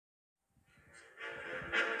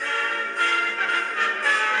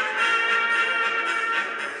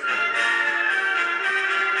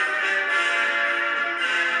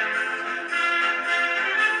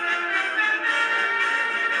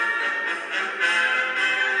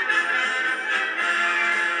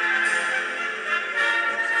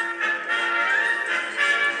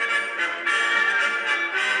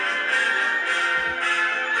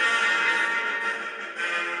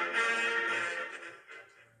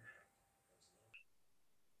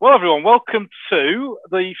Well, everyone, welcome to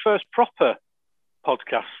the first proper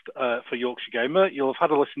podcast for Yorkshire Gamer. You'll have had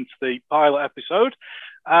a listen to the pilot episode,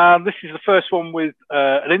 and this is the first one with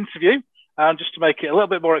an interview. And just to make it a little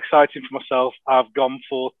bit more exciting for myself, I've gone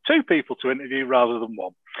for two people to interview rather than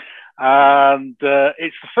one. And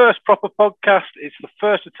it's the first proper podcast. It's the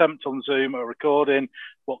first attempt on Zoom at recording.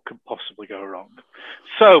 What could possibly go wrong?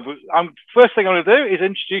 So, first thing I'm going to do is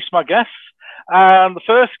introduce my guests. And the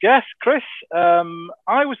first guest, Chris,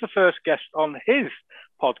 I was the first guest on his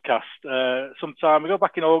podcast some time ago,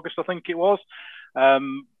 back in August, I think it was.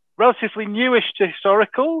 Relatively newish to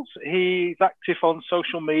historicals. He's active on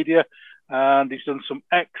social media and he's done some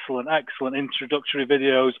excellent introductory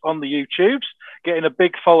videos on the YouTubes, getting a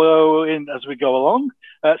big follow in as we go along.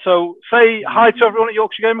 So say hi to everyone at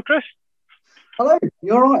Yorkshire Gamer, Chris. Hello,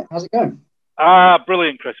 you all right? How's it going?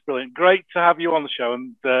 Brilliant, Chris, brilliant. Great to have you on the show.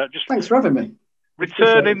 And just thanks for having me.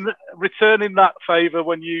 Returning that favour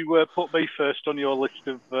when you put me first on your list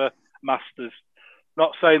of masters.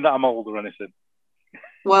 Not saying that I'm old or anything.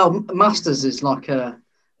 Well, masters is like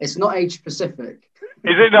it's not age specific.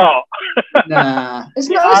 Is it not? Nah, it's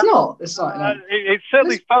not. It's like it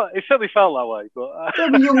certainly felt that way. But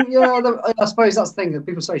I suppose that's the thing that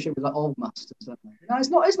people associate with like old masters, don't they? No, it's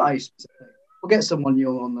not. It's not age specific. We'll get someone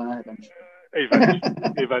young on there eventually.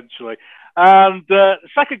 Eventually. And the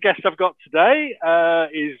second guest I've got today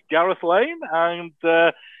is Gareth Lane, and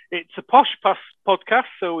it's a posh podcast,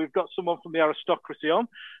 so we've got someone from the aristocracy on.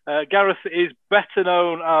 Gareth is better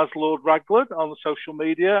known as Lord Raglan on the social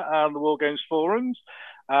media and the War Games forums,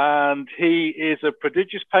 and he is a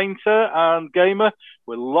prodigious painter and gamer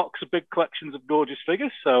with lots of big collections of gorgeous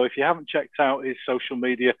figures. So if you haven't checked out his social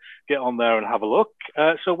media, get on there and have a look.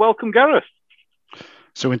 So welcome, Gareth.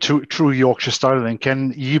 So in true Yorkshire style then,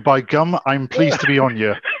 Ken, you buy gum, I'm pleased to be on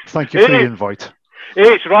you. Thank you for the invite.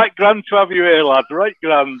 It's right grand to have you here, lad. Right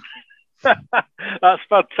grand. That's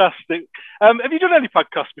fantastic. Have you done any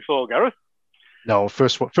podcasts before, Gareth? No,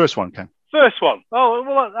 first one, Ken. First one. Oh,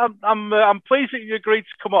 well, I'm pleased that you agreed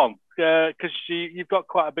to come on because you've got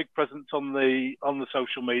quite a big presence on the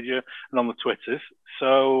social media and on the Twitters.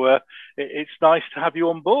 So it's nice to have you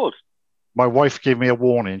on board. My wife gave me a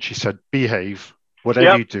warning. She said, behave.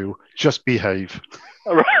 Whatever you do, just behave.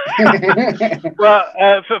 Well,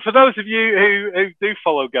 for those of you who do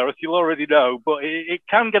follow Gareth, you'll already know, but it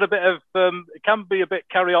can get a bit of it can be a bit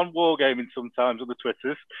carry-on wargaming sometimes on the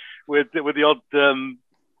Twitters with the odd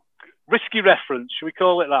risky reference. Should we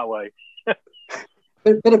call it that way?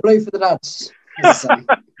 bit of blue for the dads.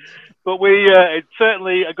 But it's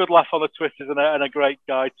certainly a good laugh on the Twitters and a great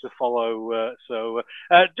guy to follow. So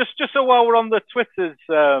just so while we're on the Twitters,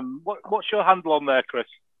 what's your handle on there, Chris?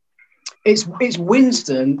 It's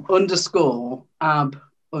Winston _ab_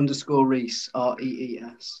 Rees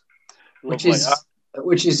REES,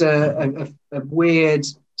 which is a weird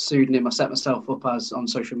pseudonym I set myself up as on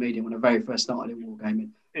social media when I very first started in wargaming.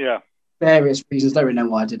 Yeah. Various reasons, don't really know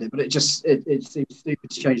why I did it, but it seems stupid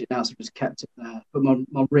to change it now, so I just kept it there. But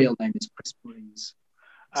my real name is Chris Breeze.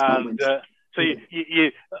 And so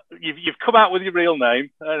you've come out with your real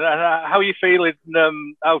name. How are you feeling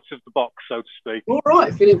out of the box, so to speak? All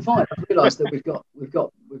right, feeling fine. I realised that we've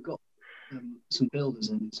got some builders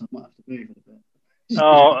in, so I might have to move it a bit.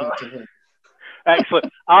 Oh,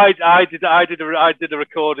 excellent! I did a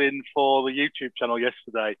recording for the YouTube channel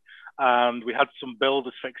yesterday, and we had some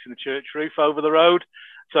builders fixing the church roof over the road.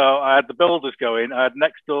 So I had the builders going, I had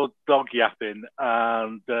next door dog yapping,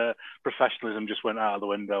 and professionalism just went out of the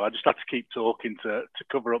window. I just had to keep talking to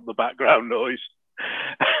cover up the background noise.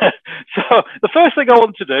 So the first thing I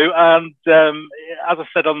want to do, and as I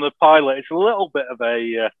said on the pilot, it's a little bit of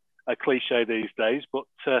a cliche these days, but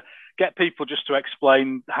get people just to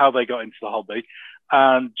explain how they got into the hobby.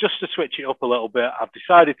 And just to switch it up a little bit, I've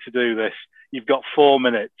decided to do this. You've got 4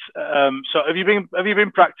 minutes. So have you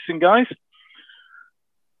been practicing, guys?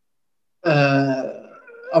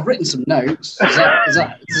 I've written some notes. Does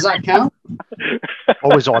that count?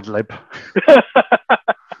 Always odd lib.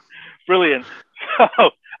 Brilliant.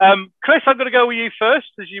 So, Chris, I'm going to go with you first,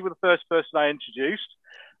 as you were the first person I introduced.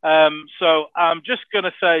 So I'm just going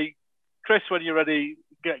to say, Chris, when you're ready,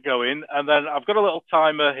 get going. And then I've got a little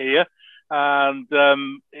timer here, and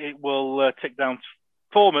it will tick down to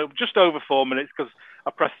 4 minutes, just over 4 minutes, because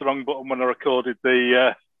I pressed the wrong button when I recorded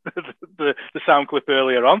the sound clip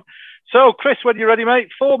earlier on. So, Chris, when you're ready, mate,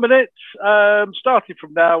 4 minutes, starting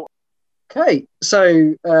from now. Okay,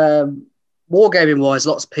 so wargaming wise,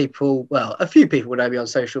 lots of people, well, a few people know me on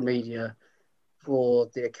social media for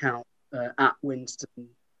the account at Winston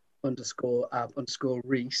 _ab_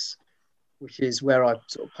 Rees, which is where I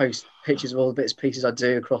sort of post pictures of all the bits and pieces I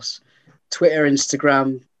do across Twitter,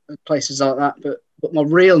 Instagram, places like that. But my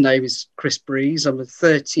real name is Chris Breeze. I'm a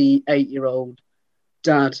 38-year-old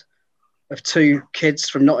dad of 2 kids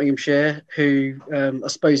from Nottinghamshire who I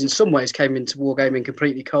suppose in some ways came into wargaming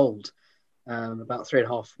completely cold about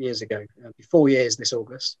 3.5 years ago. It'll be 4 years this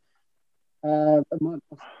August. And my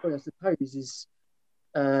story, I suppose, is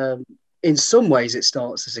in some ways it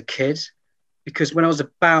starts as a kid, because when I was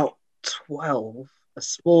about 12, a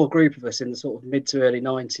small group of us in the sort of mid to early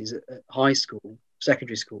 90s at high school,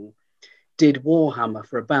 secondary school, did Warhammer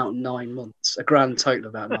for about 9 months, a grand total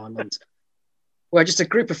of about 9 months. Where just a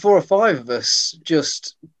group of 4 or 5 of us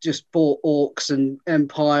just bought orcs and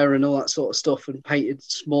Empire and all that sort of stuff and painted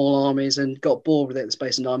small armies and got bored with it in the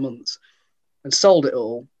space of 9 months and sold it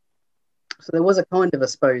all. So there was a kind of, I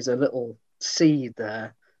suppose, a little seed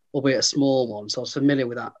there, albeit a small one. So I was familiar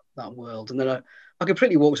with that world. And then I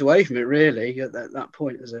completely walked away from it, really, at that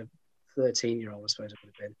point as a 13-year-old, I suppose it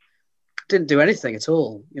would have been. Didn't do anything at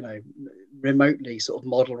all, remotely sort of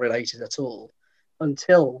model related at all,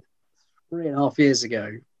 until 3.5 years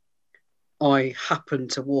ago, I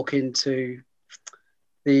happened to walk into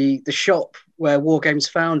the shop where Wargames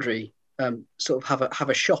Foundry sort of have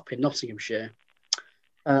a shop in Nottinghamshire.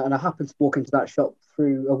 And I happened to walk into that shop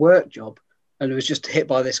through a work job, and it was just hit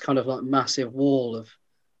by this kind of like massive wall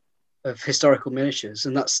of historical miniatures.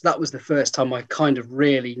 And that was the first time I kind of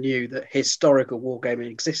really knew that historical wargaming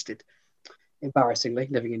existed, embarrassingly,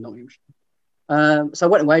 living in Nottinghamshire. So I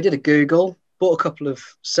went away, did a Google, bought a couple of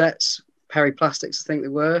sets, Perry Plastics, I think they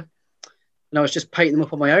were. And I was just painting them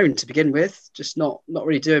up on my own to begin with, just not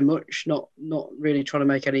really doing much, not really trying to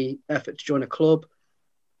make any effort to join a club,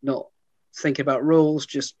 not thinking about rules,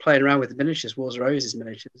 just playing around with the miniatures, Wars of Roses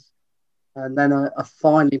miniatures. And then I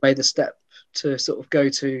finally made the step to sort of go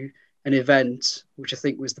to an event, which I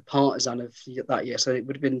think was the Partisan of that year. So it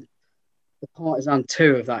would have been the Partisan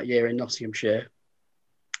 2 of that year in Nottinghamshire.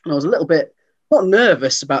 And I was a little bit, not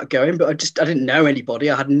nervous about going, but I didn't know anybody.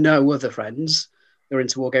 I had no other friends who were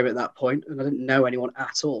into wargaming at that point, and I didn't know anyone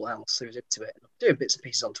at all else who was into it. And I'm doing bits and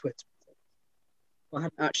pieces on Twitter. I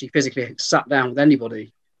hadn't actually physically sat down with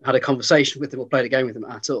anybody, had a conversation with them or played a game with them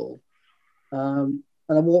at all. And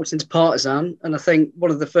I walked into Partisan, and I think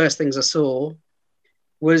one of the first things I saw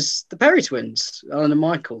was the Perry twins, Alan and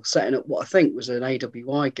Michael, setting up what I think was an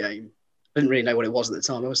AWI game. I didn't really know what it was at the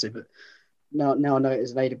time, obviously, but now I know it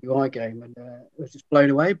is an AWI game, and I was just blown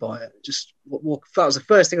away by it. That was the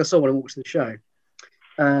first thing I saw when I walked in the show.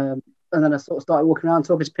 And then I sort of started walking around,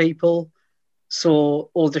 talking to people, saw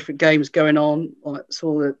all the different games going on,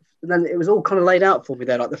 and then it was all kind of laid out for me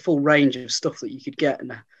there, like the full range of stuff that you could get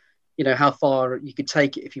and how far you could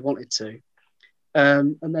take it if you wanted to.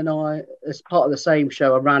 And then as part of the same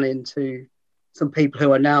show, I ran into some people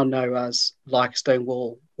who I now know as Like a Stone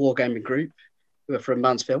Wall Wargaming Group, who are from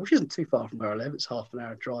Mansfield, which isn't too far from where I live. It's half an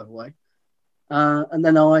hour drive away. And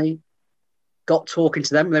then I got talking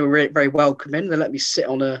to them. They were very, very welcoming. They let me sit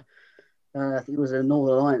on I think it was a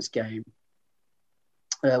Northern Alliance game.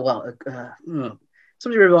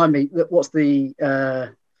 Somebody remind me that what's the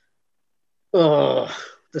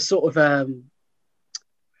sort of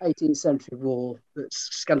 18th century war that's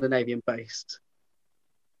Scandinavian based.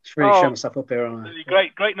 Just really show myself up here on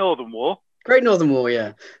Great Northern War. Great Northern War,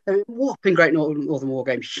 yeah. Whopping Great Northern War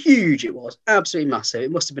game. Huge it was. Absolutely massive.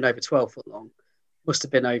 It must have been over 12 foot long. Must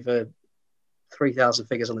have been over 3,000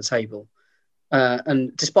 figures on the table.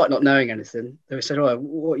 And despite not knowing anything, they said, "Oh,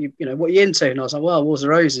 what are you into?" And I was like, "Well, Wars of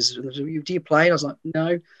Roses." And they said, "Do you play?" And I was like, "No."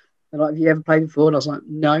 They're like, "Have you ever played before?" And I was like,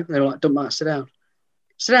 "No." And they were like, "Don't matter, sit down.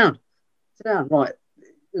 Sit down. Sit down." Right.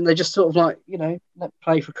 And they just sort of like, let me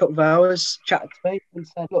play for a couple of hours, chatted to me and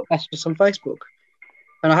said, "Look, message us on Facebook."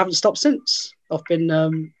 And I haven't stopped since. I've been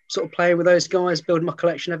sort of playing with those guys, building my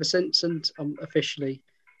collection ever since, and I'm officially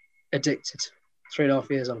addicted. 3.5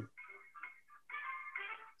 years on.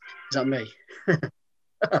 Is that me?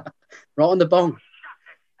 Right on the bong.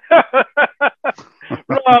 Right,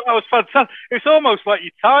 that was fantastic. It's almost like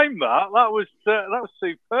you timed that. That was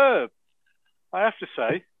superb, I have to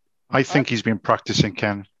say. I think he's been practicing,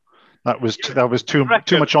 Ken. That was too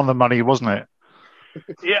much on the money, wasn't it?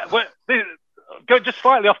 Yeah, well, go just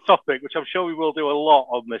slightly off topic, which I'm sure we will do a lot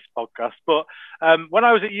on this podcast. But when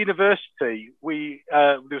I was at university,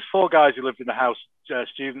 there was 4 guys who lived in the house,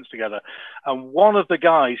 students together, and one of the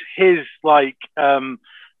guys, his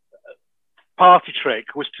party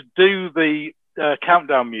trick was to do the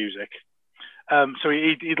countdown music. So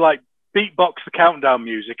he'd like beatbox the countdown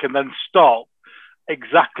music and then stop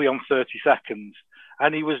exactly on 30 seconds,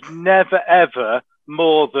 and he was never ever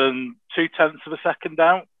more than 0.2 of a second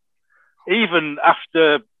out, even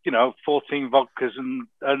after 14 vodkas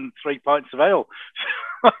and 3 pints of ale.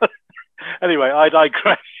 Anyway, I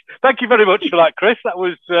digress. thank you very much for that, Chris. That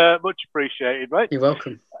was much appreciated, mate. You're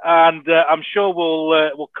welcome. And I'm sure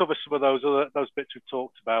we'll cover some of those bits we've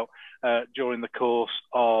talked about during the course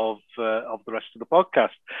of the rest of the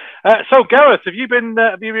podcast. So, Gareth, have you been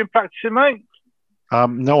practicing, mate?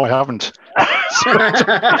 No, I haven't. So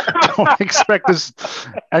don't expect us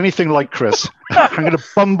anything like Chris. I'm going to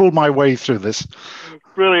bumble my way through this.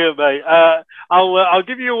 Brilliant, mate. I'll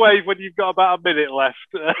give you a wave when you've got about a minute left.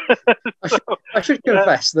 I should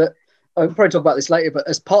confess that I'll probably talk about this later, but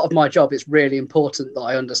as part of my job, it's really important that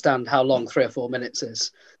I understand how long 3 or 4 minutes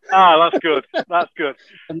is. That's good. That's good.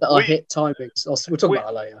 And that I hit timings. We'll talk about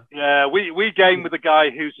that later. Yeah, we game with a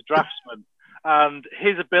guy who's a draftsman, and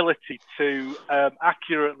his ability to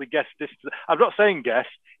accurately guess distance. I'm not saying guess.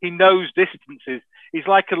 He knows distances. He's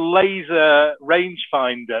like a laser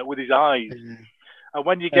rangefinder with his eyes. Yeah. And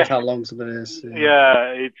when you That's get how long something is.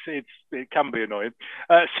 Yeah, it can be annoying.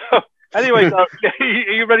 So anyway, are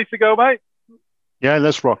you ready to go, mate? Yeah,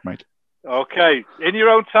 let's rock, mate. Okay, in your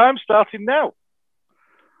own time, starting now.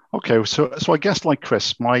 Okay, so I guess like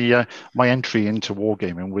Chris, my entry into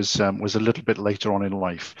wargaming was a little bit later on in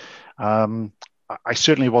life. I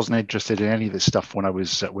certainly wasn't interested in any of this stuff when I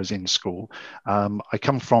was in school. I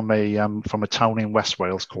come from a town in West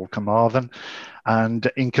Wales called Carmarthen,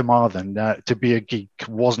 and in Carmarthen, to be a geek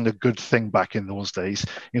wasn't a good thing back in those days.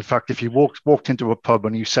 In fact, if you walked into a pub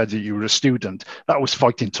and you said that you were a student, that was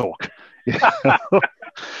fighting talk.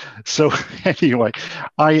 So anyway,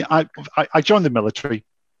 I joined the military.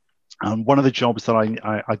 One of the jobs that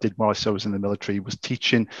I did while I was in the military was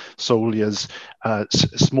teaching soldiers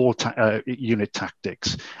small unit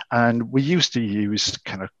tactics. And we used to use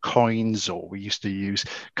kind of coins, or we used to use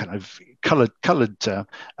kind of colored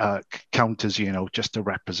counters, just to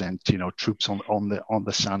represent, troops on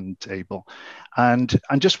the sand table. And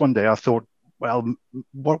just one day I thought, well,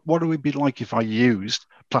 what would it be like if I used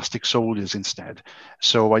plastic soldiers instead?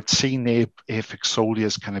 So I'd seen Airfix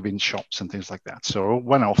soldiers kind of in shops and things like that. So I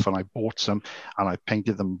went off and I bought some, and I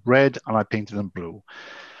painted them red and I painted them blue.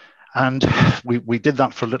 And we did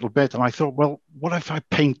that for a little bit. And I thought, well, what if I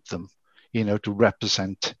paint them, to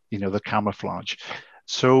represent, the camouflage?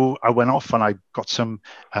 So I went off and I got some,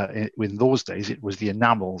 in those days, it was the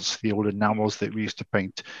enamels, the old enamels that we used to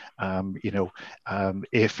paint, Airfix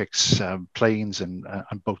planes and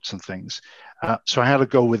boats and things. So I had to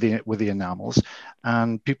go with the enamels,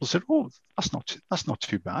 and people said, "Oh, that's not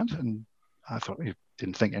too bad." And I thought, I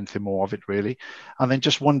didn't think anything more of it really. And then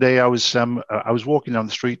just one day I was walking down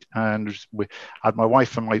the street, and we had my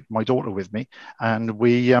wife and my daughter with me, and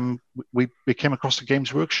we came across the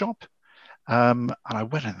Games Workshop. And I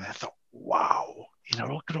went in there and thought, wow,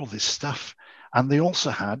 look at all this stuff. And they also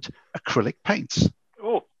had acrylic paints.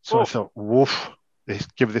 I thought, woof,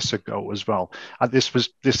 give this a go as well. And this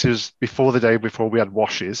is before the day before we had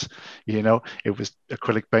washes, it was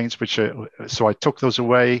acrylic paints, so I took those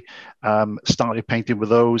away, started painting with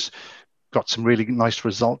those, got some really nice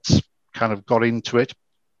results, kind of got into it.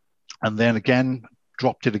 And then again,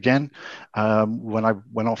 dropped it again when I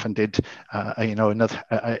went off and did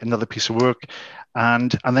another piece of work,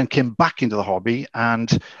 and then came back into the hobby, and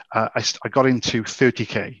I got into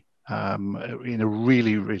 30K in a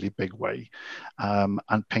really, really big way, and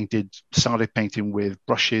started painting with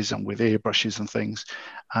brushes and with airbrushes and things,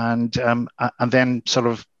 and then sort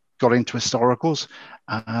of got into historicals,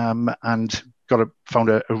 and found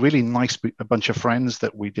a really nice bunch of friends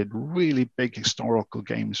that we did really big historical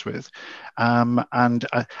games with, and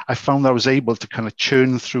I found that I was able to kind of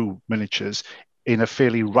churn through miniatures in a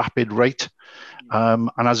fairly rapid rate, and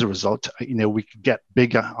as a result, we could get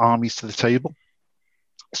bigger armies to the table.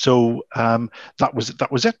 So that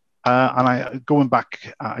was it. And going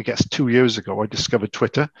back, I guess 2 years ago, I discovered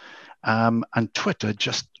Twitter, and Twitter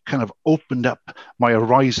just kind of opened up my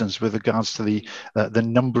horizons with regards to the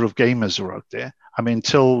number of gamers who are out there. I mean,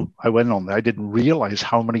 until I went on there, I didn't realize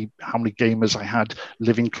how many gamers I had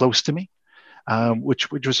living close to me, which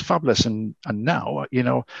was fabulous. And now,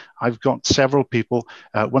 I've got several people,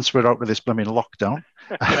 once we're out of this blooming lockdown,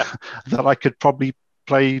 that I could probably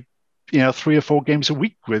play 3 or 4 games a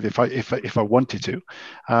week with if I wanted to.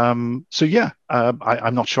 So yeah,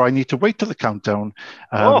 I'm not sure I need to wait till the countdown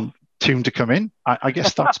tune to come in. I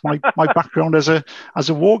guess that's my background as a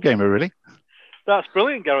war gamer, really. That's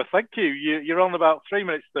brilliant, Gareth. Thank you. You're on about 3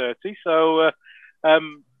 minutes 30. So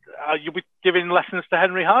you'll be giving lessons to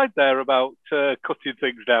Henry Hyde there about cutting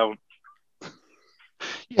things down.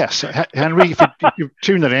 Yes, Henry, if you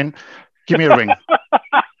tune it in, give me a ring.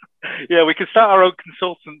 Yeah, we could start our own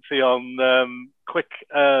consultancy on quick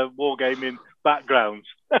wargaming backgrounds.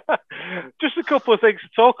 Just a couple of things to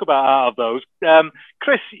talk about out of those.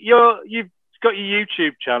 Chris, you've got your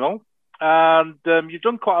YouTube channel, and you've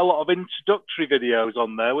done quite a lot of introductory videos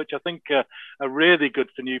on there, which I think are really good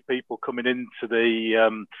for new people coming into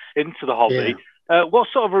the hobby. Yeah. What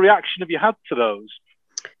sort of a reaction have you had to those?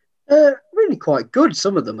 Really quite good,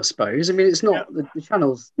 some of them, I suppose. I mean, it's not the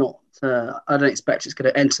channel's not. I don't expect it's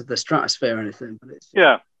going to enter the stratosphere or anything, but it's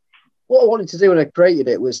what I wanted to do when I created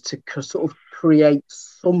it was to sort of create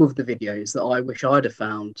some of the videos that I wish I'd have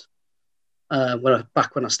found when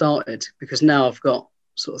I started, because now I've got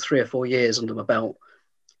sort of 3 or 4 years under my belt.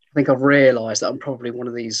 I think I've realised that I'm probably one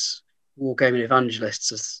of these wargaming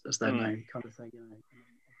evangelists, as they're known, kind of thing. You know,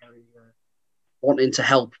 very, wanting to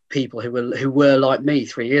help people who were like me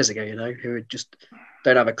 3 years ago. You know, who just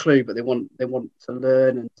don't have a clue, but they want to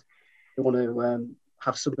learn, and they want to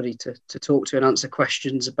have somebody to talk to and answer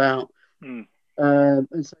questions about. And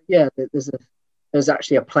so there's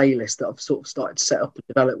actually a playlist that I've sort of started to set up and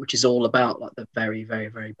develop, which is all about like the very, very,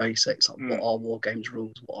 very basics, like what are war games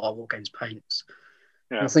rules, what are war games paints.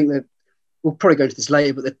 I think that we'll probably go into this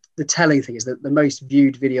later, but the telling thing is that the most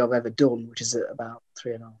viewed video I've ever done, which is at about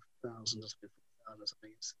 3,500 or something,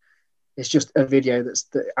 it's just a video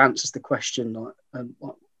that answers the question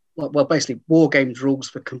like basically war games rules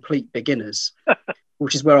for complete beginners,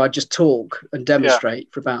 which is where I just talk and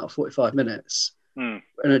demonstrate for about 45 minutes. And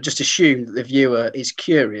I just assume that the viewer is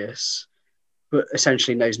curious, but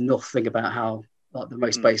essentially knows nothing about how like the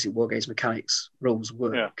most basic war games mechanics rules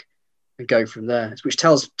work, and go from there. Which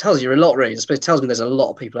tells you a lot, really. I suppose it tells me there's a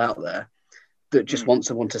lot of people out there that just want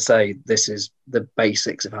someone to say, this is the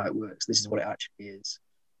basics of how it works. This is what it actually is.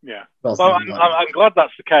 Yeah. Well, I'm glad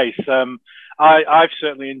that's the case. I've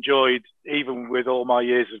certainly enjoyed, even with all my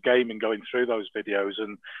years of gaming, going through those videos,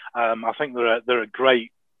 and I think they're a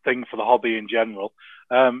great thing for the hobby in general.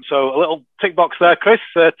 So a little tick box there, Chris.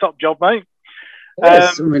 Top job, mate.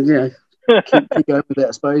 Yes, I mean, keep going with it,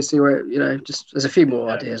 I suppose. See where, just there's a few more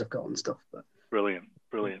ideas I've got and stuff. But brilliant.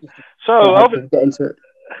 So get into it.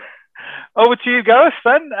 Over to you, Gareth.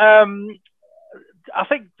 Then I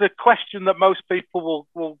think the question that most people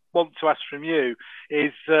will want to ask from you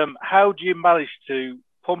is, how do you manage to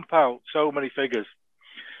pump out so many figures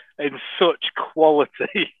in such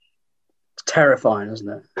quality? It's terrifying, isn't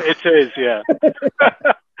it? It is, yeah.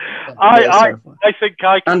 I think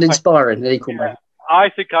I can, and inspiring in equal measure. I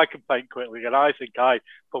think I can paint quickly, and I think I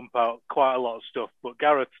pump out quite a lot of stuff. But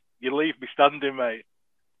Gareth, you leave me standing, mate.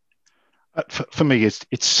 For me, it's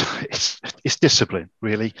discipline,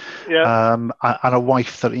 really. Yeah. And a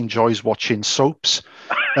wife that enjoys watching soaps.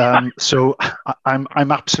 So I'm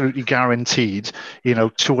absolutely guaranteed,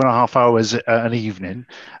 2.5 hours an evening,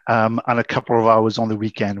 and a couple of hours on the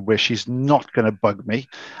weekend where she's not going to bug me,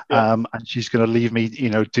 and she's going to leave me,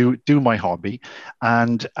 do my hobby.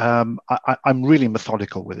 And I'm really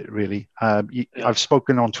methodical with it, really. I've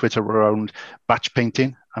spoken on Twitter around batch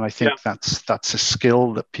painting, and I think that's a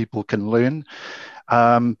skill that people can learn.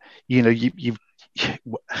 At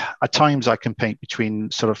times I can paint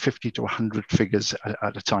between sort of 50 to 100 figures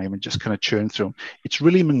at a time and just kind of churn through them. It's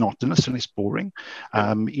really monotonous and it's boring.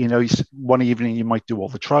 One evening you might do all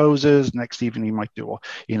the trousers, next evening you might do all,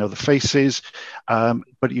 the faces,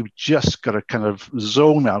 but you've just got to kind of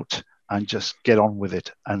zone out and just get on with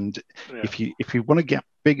it. And if you want to get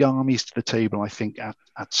big armies to the table, I think at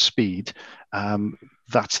speed,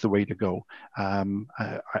 that's the way to go. I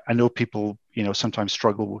know people, sometimes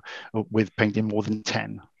struggle with painting more than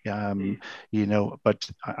 10, but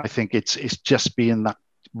I think it's just being that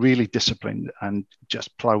really disciplined and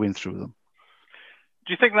just plowing through them.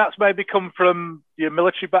 Do you think that's maybe come from your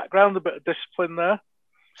military background, a bit of discipline there?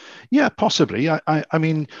 Yeah, possibly. I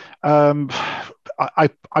mean,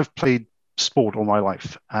 I've played sport all my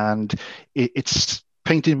life, and it's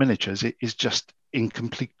painting miniatures. It is just in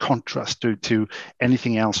complete contrast to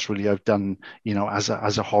anything else really I've done, as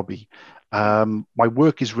a hobby. My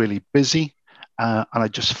work is really busy, and I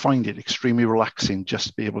just find it extremely relaxing just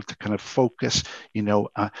to be able to kind of focus,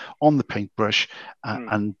 on the paintbrush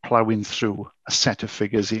and plowing through a set of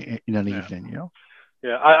figures in an evening.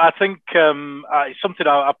 Yeah, I think it's something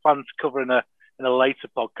I plan to cover in a later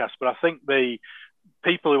podcast. But I think the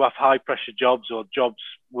people who have high pressure jobs or jobs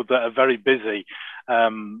that are very busy,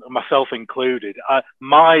 myself included,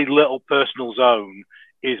 my little personal zone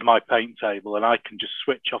is my paint table, and I can just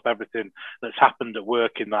switch off everything that's happened at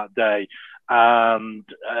work in that day and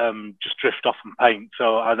just drift off and paint.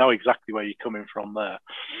 So I know exactly where you're coming from there.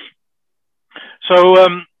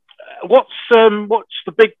 So what's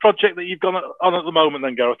the big project that you've got on at the moment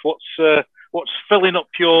then, Gareth? What's filling up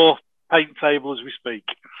your paint table as we speak?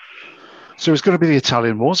 So it's going to be the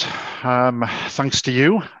Italian Wars, thanks to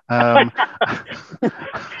you, and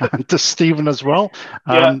to Stephen as well,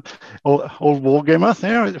 old wargamer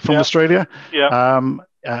there from Australia.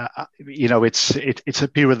 It's a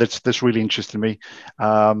period that's really interesting me.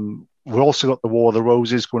 We've also got the War of the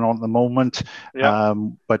Roses going on at the moment,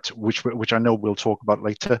 but which I know we'll talk about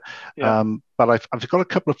later. But I've got a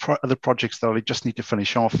couple of other projects that I just need to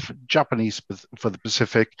finish off: Japanese for the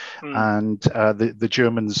Pacific, and the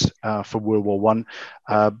Germans for World War One.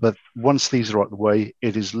 But once these are out of the way,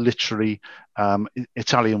 it is literally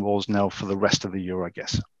Italian Wars now for the rest of the year, I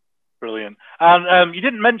guess. Brilliant. And you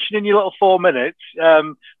didn't mention in your little 4 minutes,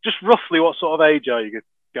 just roughly what sort of age are you,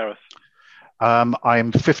 Gareth? I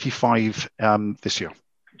am 55 this year.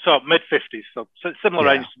 So mid-50s, so similar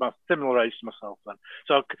age to myself then.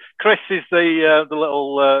 So Chris is the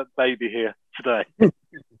little baby here today.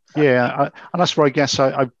 Yeah, and that's where I guess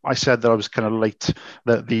I said that I was kind of late.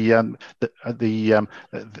 That the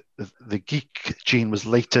geek gene was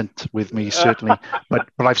latent with me certainly, but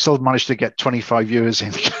I've still managed to get 25 years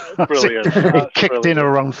in. Brilliant. It kicked in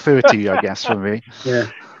around 30, I guess, for me.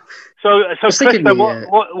 Yeah. So Chris, then,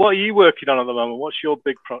 what are you working on at the moment? What's your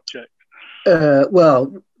big project?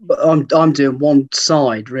 Well, I'm doing one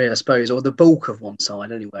side, really, I suppose, or the bulk of one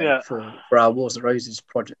side anyway, for our Wars of Roses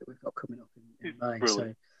project that we've got coming up in May.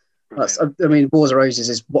 Brilliant. So Wars of Roses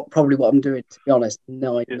is probably what I'm doing, to be honest.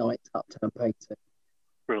 9 nights uptown painting.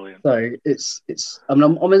 Brilliant. So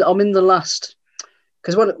I'm in the last,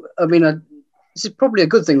 because this is probably a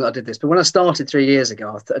good thing that I did this. But when I started 3 years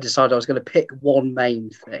ago, I decided I was going to pick one main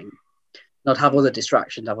thing. And I'd have other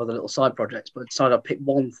distractions, have other little side projects, but I decided I'd pick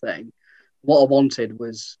one thing. What I wanted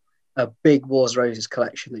was a big Wars of Roses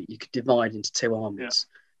collection that you could divide into 2 armies,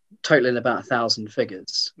 totaling about 1,000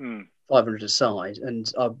 figures, 500 a side.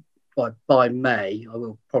 And by May, I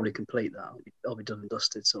will probably complete that. I'll be done and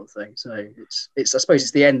dusted, sort of thing. So I suppose it's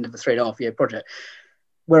the end of a 3.5 year project.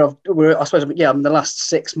 I'm in the last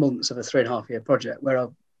 6 months of a 3.5 year project where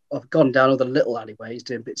I've gone down other little alleyways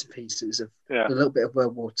doing bits and pieces of a little bit of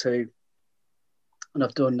World War II, and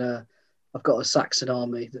I've got a Saxon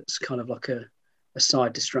army that's kind of like a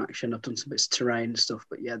side distraction. I've done some bits of terrain and stuff,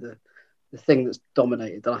 but the thing that's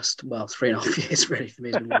dominated the last 3.5 years really for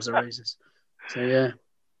me has been Wars of Roses. So yeah.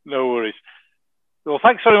 No worries. Well,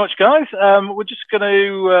 thanks very much, guys. We're just going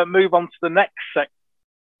to move on to the next section.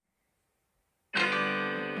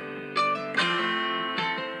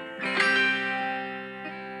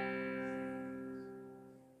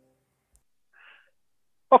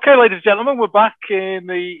 Okay, ladies and gentlemen, we're back in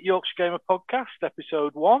the Yorkshire Gamer podcast,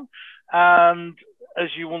 episode 1. And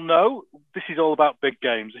as you will know, this is all about big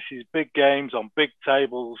games. This is big games on big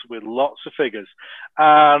tables with lots of figures.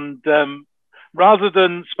 And rather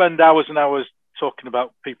than spend hours and hours talking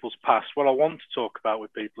about people's past, what I want to talk about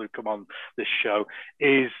with people who come on this show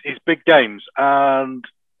is big games and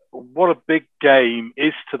what a big game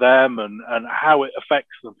is to them and how it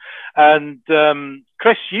affects them. And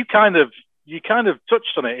Chris, you kind of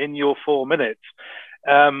touched on it in your 4 minutes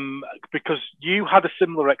because you had a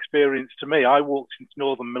similar experience to me. I walked into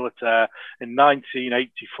Northern Militaire in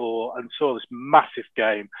 1984 and saw this massive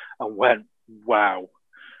game and went, wow.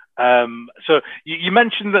 So you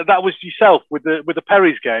mentioned that was yourself with the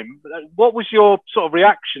Perry's game. What was your sort of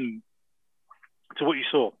reaction to what you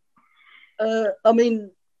saw?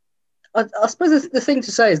 I suppose the thing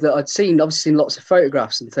to say is that I'd obviously seen lots of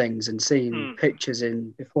photographs and things and seen pictures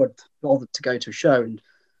before I'd bothered to go to a show. And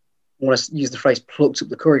when I use the phrase, plucked up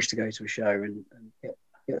the courage to go to a show and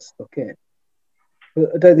get stuck in.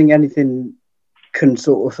 But I don't think anything can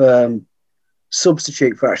sort of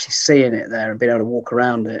substitute for actually seeing it there and being able to walk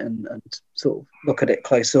around it and sort of look at it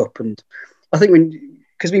close up. And I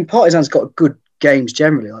think Partisan's got good games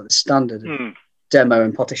generally, like the standard demo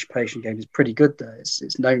and participation game is pretty good there.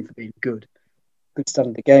 It's known for being good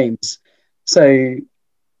standard games. So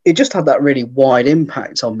it just had that really wide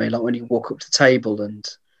impact on me. Like when you walk up to the table and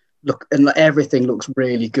look, and like everything looks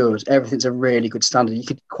really good. Everything's a really good standard. You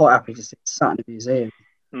could quite happily just sat in a museum.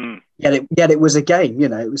 Yet it was a game,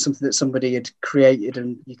 it was something that somebody had created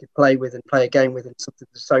and you could play with and play a game with and something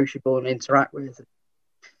to sociable and interact with.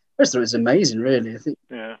 I just thought it was amazing, really. I think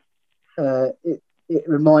it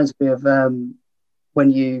reminds me of when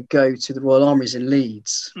you go to the Royal Armouries in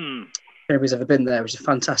Leeds. If anybody's ever been there, which is a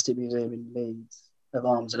fantastic museum in Leeds of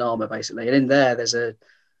arms and armour, basically. And in there, there's an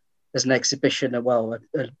exhibition, a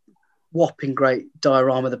whopping great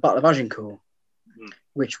diorama of the Battle of Agincourt,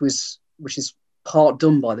 which is part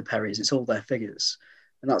done by the Perrys. It's all their figures,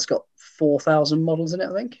 and that's got 4,000 models in it,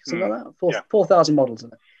 I think, something like that. 4,000 models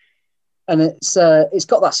in it, and it's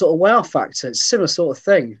got that sort of wow factor. It's a similar sort of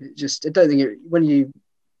thing. I don't think when you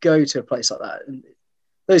go to a place like that, and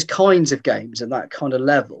those kinds of games and that kind of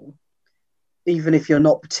level, even if you're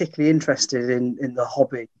not particularly interested in the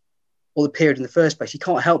hobby or the period in the first place, you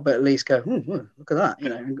can't help but at least go, look at that,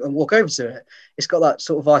 and walk over to it. It's got that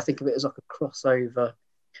sort of, I think of it as like a crossover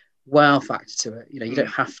wow factor to it. You don't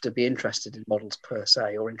have to be interested in models per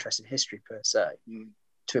se or interested in history per se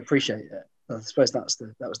to appreciate it. I suppose that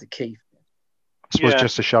was the key. I suppose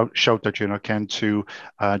just a shout out, Ken, to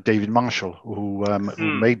David Marshall, who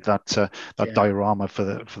made that diorama for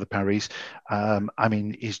the Paris. I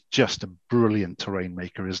mean, he's just a brilliant terrain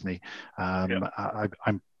maker, isn't he?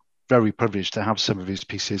 I'm very privileged to have some of his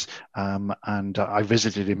pieces, and I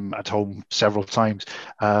visited him at home several times.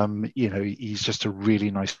 He's just a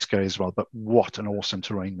really nice guy as well. But what an awesome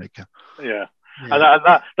terrain maker! Yeah. And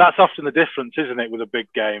that's often the difference, isn't it, with a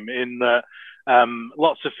big game? In that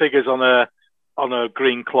lots of figures on a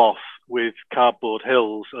green cloth with cardboard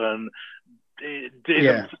hills, and it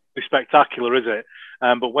isn't spectacular, is it?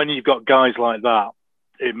 But when you've got guys like that,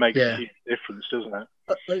 it makes a huge difference, doesn't it?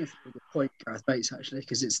 I think that's the point Gareth makes, actually,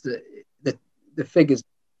 because it's the figures.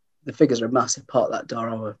 The figures are a massive part of that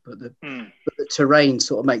diorama, but the terrain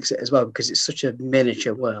sort of makes it as well, because it's such a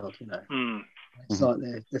miniature world. It's like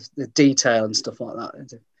the detail and stuff like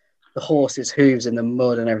that. The horse's hooves in the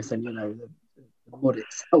mud and everything. The mud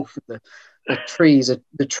itself. The trees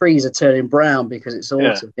are turning brown because it's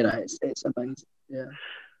autumn. It's amazing. Yeah.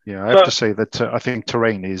 Yeah, I have to say that I think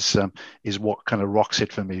terrain is what kind of rocks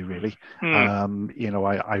it for me, really.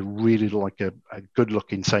 I really like a good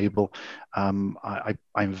looking table. I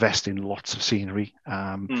invest in lots of scenery.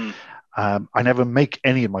 I never make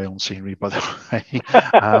any of my own scenery, by the way.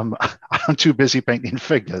 I'm too busy painting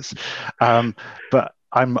figures. But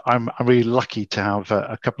I'm really lucky to have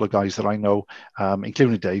a couple of guys that I know,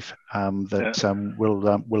 including Dave, that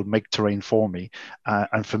will make terrain for me.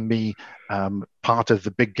 And for me, part of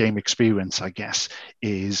the big game experience, I guess,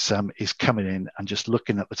 is coming in and just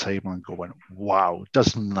looking at the table and going, "Wow,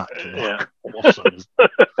 doesn't that look awesome?"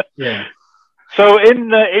 Yeah. So in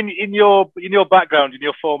your background, in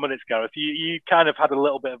your 4 minutes, Gareth, you kind of had a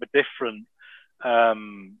little bit of a different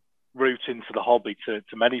route into the hobby to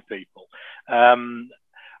many people.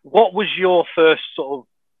 What was your first sort of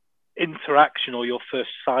interaction or your first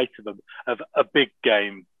sight of a big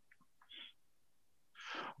game?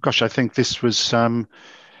 Gosh, I think this was Go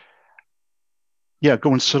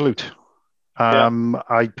and Salute.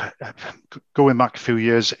 I going back a few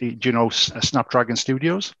years. Do you know Snapdragon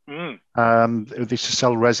Studios? They used to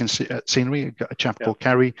sell resin scenery. A chap called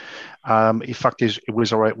Kerry. In fact, it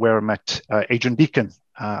was where I met Adrian Deacon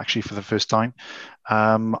actually for the first time.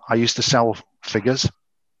 I used to sell figures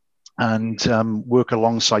and work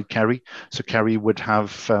alongside Kerry. So Kerry would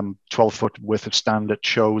have 12 foot worth of stand at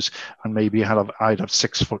shows, and maybe I'd have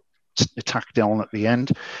 6 foot tacked down at the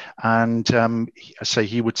end. And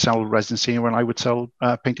he would sell resin scenery and I would sell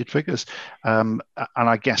painted figures. And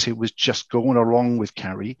I guess it was just going along with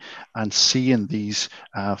Kerry and seeing these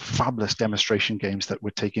fabulous demonstration games that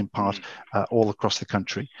were taking part all across the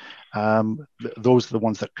country. Those are the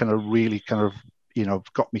ones that really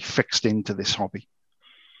got me fixed into this hobby.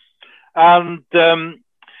 And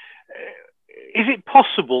is it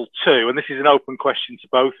possible to, and this is an open question to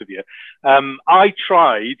both of you, I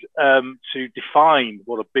tried to define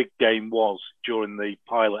what a big game was during the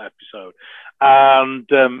pilot episode, and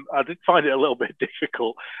I did find it a little bit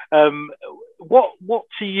difficult. What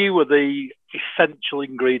to you are the essential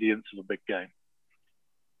ingredients of a big game?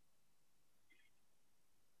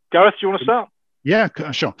 Gareth, do you want to start? Yeah,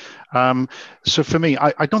 sure. So for me,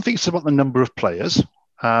 I don't think it's about the number of players.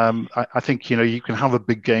 I think you can have a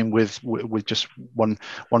big game with just one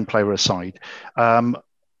player aside.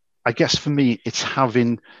 I guess for me, it's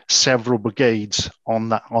having several brigades on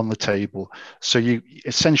the table. So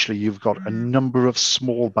you've got a number of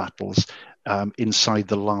small battles inside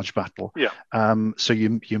the large battle. Yeah. So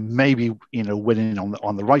you may be winning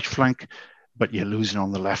on the right flank, but you're losing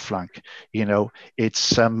on the left flank. It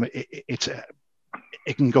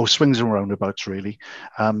can go swings and roundabouts, really.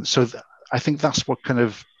 I think that's what kind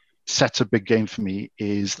of sets a big game for me,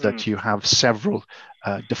 is that you have several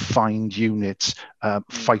defined units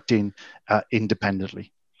fighting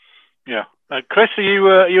independently. Yeah. Chris,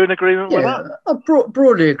 are you in agreement with that? I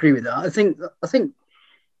broadly agree with that. I think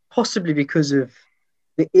possibly because of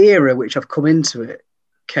the era which I've come into it,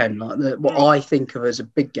 Ken, what I think of as a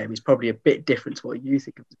big game is probably a bit different to what you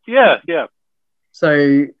think of. Yeah.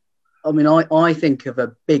 So, I mean, I think of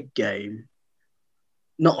a big game,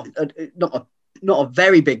 not a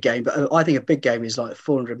very big game, but I think a big game is like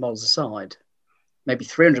 400 models a side, maybe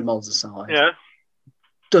 300 models a side. Yeah.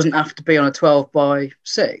 Doesn't have to be on a 12 by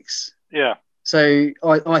 6. Yeah. So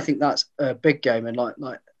I think that's a big game, and like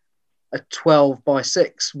a 12 by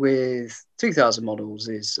 6 with 2,000 models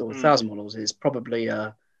or 1,000 models is probably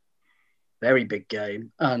a very big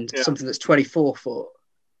game, and something that's 24 foot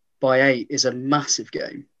by 8 is a massive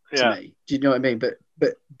game to me. Do you know what I mean? But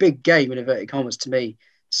big game in inverted commas to me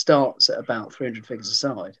starts at about 300 figures a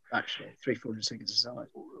side, actually 300-400 figures a side.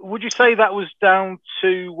 Would you say that was down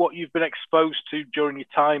to what you've been exposed to during your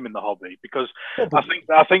time in the hobby? Because probably.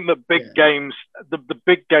 I think that big games, the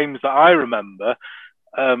big games that I remember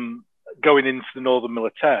going into the Northern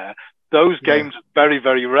Militaire, those games are very,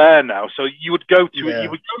 very rare now. So you would go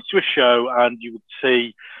to a show and you would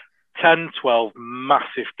see 10, 12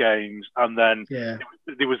 massive games, and then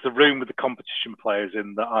there was the room with the competition players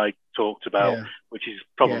in that I talked about, which is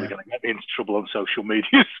probably going to get me into trouble on social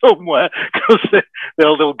media somewhere, because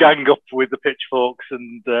they'll gang up with the pitchforks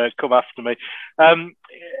and come after me. Do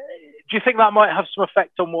you think that might have some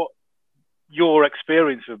effect on what your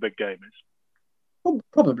experience of a big game is?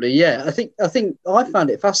 Probably, yeah. I think I found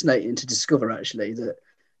it fascinating to discover, actually, that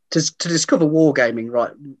to discover wargaming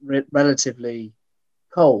relatively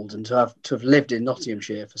cold, and to have lived in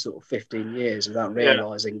Nottinghamshire for sort of 15 years without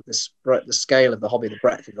realising the scale of the hobby, the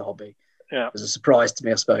breadth of the hobby. Yeah, it was a surprise to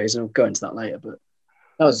me, I suppose, and I'll go into that later. But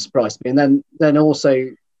that was a surprise to me. And then also,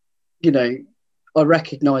 you know, I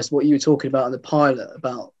recognised what you were talking about in the pilot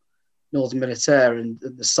about Northern Militaire and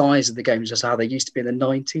the size of the games, just how they used to be in the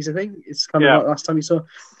 90s. I think it's kind of like last time you saw.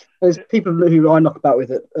 There's people who I knock about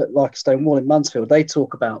with at like Stone Wall in Mansfield. They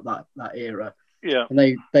talk about that era. Yeah,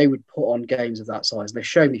 and they would put on games of that size. They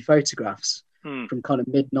show me photographs from kind of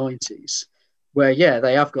mid-90s where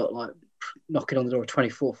they have got like knocking on the door of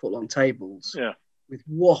 24-foot long tables with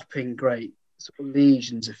whopping great sort of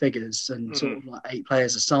legions of figures and sort of like 8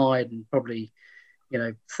 players a side and probably, you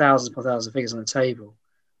know, thousands upon thousands of figures on the table.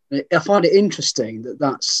 I find it interesting that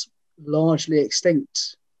that's largely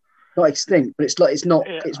extinct. Not extinct, but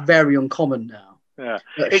it's very uncommon now. Yeah,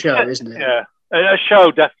 at a show, isn't it? Yeah. A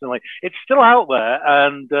show, definitely. It's still out there,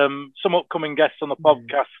 and some upcoming guests on the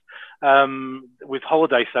podcast with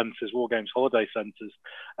holiday centres, War Games holiday centres,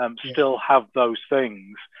 still have those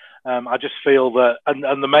things. I just feel that,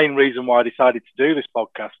 and the main reason why I decided to do this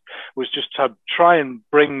podcast was just to try and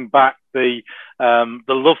bring back the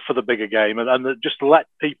love for the bigger game, and just let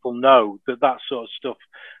people know that sort of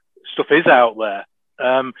stuff is out there.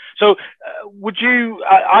 So would you,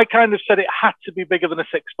 I kind of said it had to be bigger than a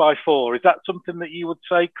 6x4. Is that something that you would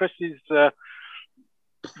say, Chris, is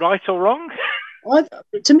right or wrong?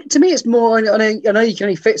 To me, it's more, I know you can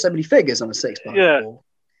only fit so many figures on a 6x4.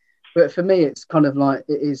 But for me, it's kind of like,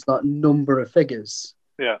 it is like number of figures.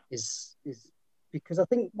 Yeah. Is because I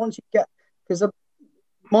think once you get, because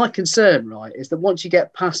my concern, right, is that once you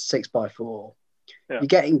get past 6x4, you're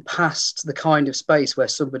getting past the kind of space where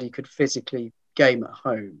somebody could physically game at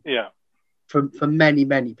home. Yeah. For many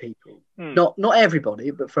people. Not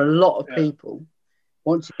everybody, but for a lot of people.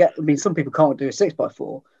 Once you get, I mean, some people can't do a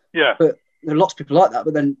 6x4. Yeah. But there are lots of people like that.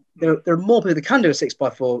 But then there are more people that can do a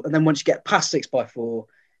 6x4. And then once you get past 6x4,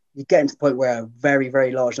 you get into the point where a very,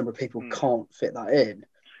 very large number of people can't fit that in.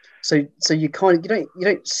 So you kind of you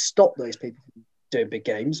don't stop those people from doing big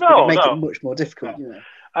games, but you make it much more difficult. You know,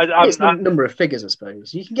 it's the number of figures, I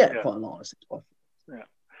suppose. You can get quite a lot of 6x4. Yeah.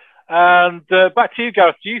 And back to you,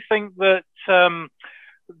 Gareth. Do you think that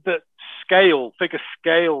that figure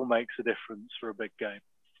scale makes a difference for a big game?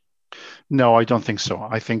 No, I don't think so.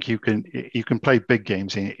 I think you can play big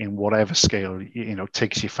games in whatever scale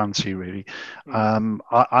takes your fancy, really.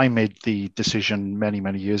 I made the decision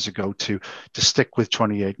many years ago to stick with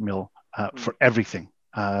 28mm for everything.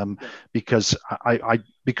 Because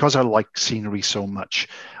I like scenery so much,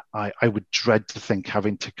 I would dread to think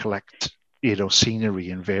having to collect scenery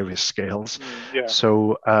in various scales.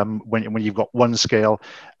 So when you've got one scale,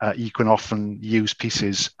 you can often use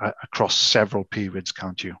pieces across several periods,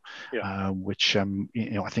 can't you? Which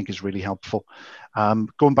I think is really helpful.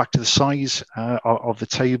 Going back to the size of the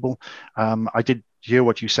table, I did hear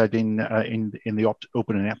what you said in the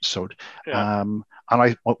opening episode. And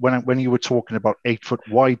when you were talking about 8-foot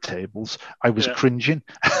wide tables, I was cringing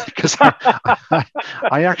because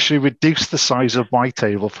I actually reduced the size of my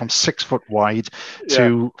table from 6 foot wide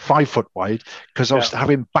to 5 foot wide because I was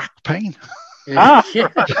having back pain. So,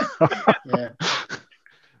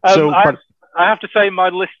 I have to say, my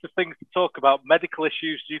list of things to talk about, medical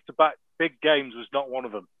issues due to big games, was not one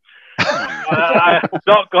of them. I have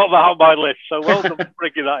not got that on my list, so well done for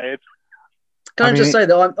bringing that in. Can I just say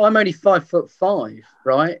that I'm only 5'5",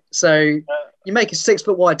 right? So you make a 6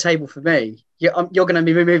 foot wide table for me. You're going to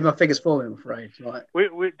be moving my figures for me, I'm afraid. Right?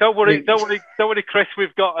 We don't worry, Chris.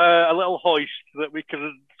 We've got a little hoist that we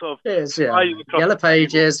can sort of. Yes, yeah. Yellow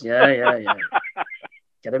pages. Yeah.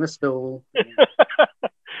 Get him a stool.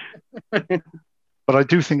 But I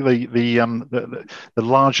do think the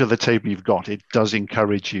larger the table you've got, it does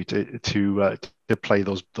encourage you to play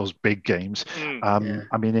those big games.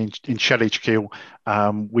 I mean, in Shell HQ,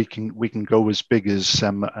 we can go as big as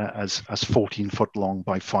 14 foot long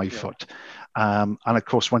by 5 foot, and of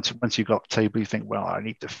course, once you've got the table, you think, well, I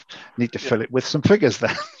need to fill it with some figures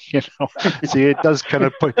then, you know. So it does kind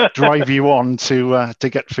of drive you on to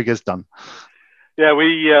get figures done. Yeah,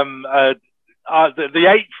 we the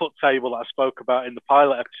 8 foot table that I spoke about in the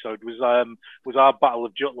pilot episode was our Battle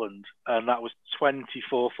of Jutland, and that was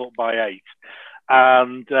 24 foot by 8.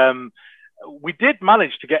 And we did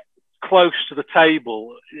manage to get close to the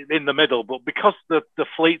table in the middle, but because the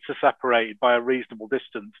fleets are separated by a reasonable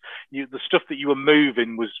distance, the stuff that you were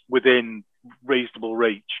moving was within reasonable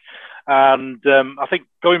reach. And I think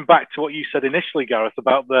going back to what you said initially, Gareth,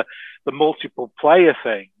 about the multiple player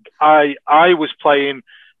thing, I was playing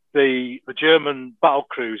the German battle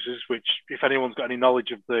cruisers, which, if anyone's got any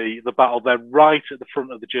knowledge of the battle, they're right at the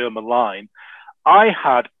front of the German line. I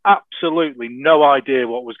had absolutely no idea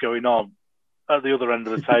what was going on at the other end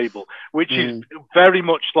of the table, which is very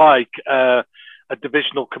much like a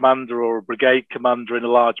divisional commander or a brigade commander in a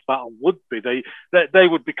large battle would be. They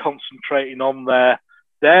would be concentrating on their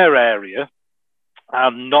area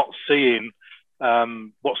and not seeing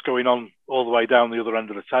what's going on all the way down the other end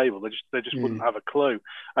of the table. They just wouldn't have a clue,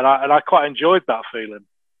 and I quite enjoyed that feeling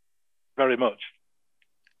very much.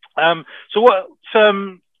 So what,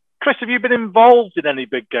 Chris, have you been involved in any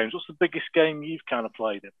big games? What's the biggest game you've kind of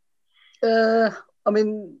played in? I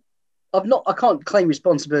mean, I can't claim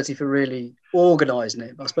responsibility for really organising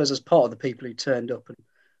it, but I suppose as part of the people who turned up and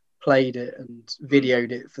played it and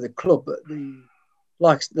videoed it for the club. But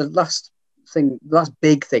the last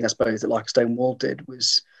big thing I suppose that Like a Stone Wall did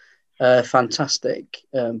was a fantastic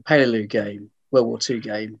Peleliu game, World War II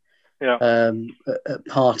game, at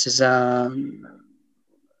Partizan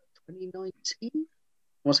 2019.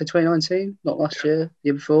 I want to say 2019, not last year, the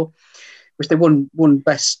year before, which they won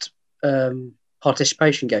best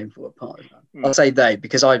participation game for Partizan. I'll say they,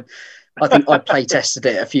 because I think I play tested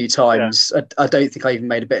it a few times. I don't think I even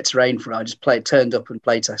made a bit of terrain for it. I just turned up and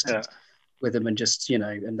play tested with them and just,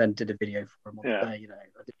 and then did a video for them on the day. I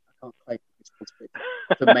can't claim responsibility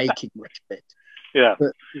for making much of it. Yeah,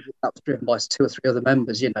 but that was driven by 2 or 3 other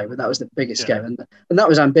members, but that was the biggest game, and that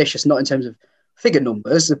was ambitious, not in terms of figure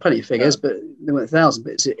numbers. There are plenty of figures, but there weren't 1,000.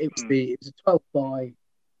 But it was a 12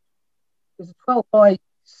 by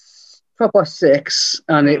 6,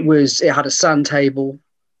 and it had a sand table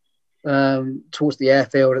towards the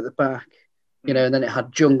airfield at the back, and then it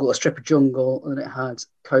had a strip of jungle, and it had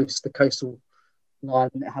the coastal line,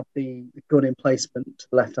 and it had the gun emplacement to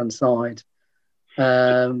the left hand side.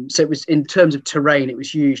 So it was, in terms of terrain, it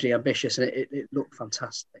was hugely ambitious, and it looked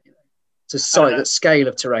fantastic. It's a site, that scale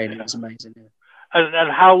of terrain, it was amazing. Yeah.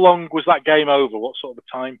 And how long was that game over? What sort of a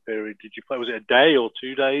time period did you play? Was it a day or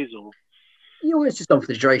 2 days? Or it's just on for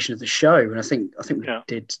the duration of the show, and I think we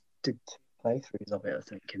did 2 playthroughs of it. I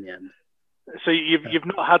think in the end. So you've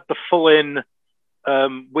not had the full in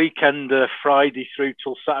weekend Friday through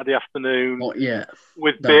till Saturday afternoon. Not yet.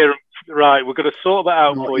 With beer. Right, we're going to sort that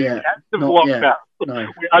out for you. No. We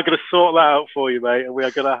are going to sort that out for you, mate, and we are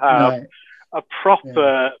going to have a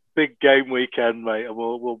proper big game weekend, mate, and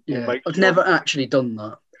we'll make. I've never actually done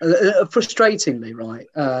that. Frustratingly, right.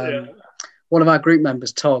 One of our group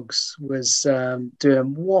members, Togs, was doing a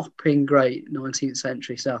whopping great 19th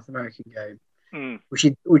century South American game, which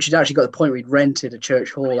he'd actually got to the point where he'd rented a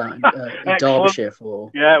church hall out in Derbyshire for.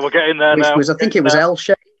 Yeah, we're getting there now. I think it was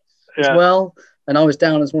L-shaped as well. And I was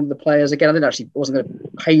down as one of the players. Again, wasn't going to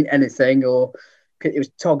paint anything, or it was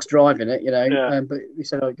Togs driving it, but we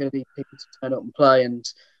said, I'm going to need people to turn up and play and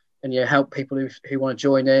help people who want to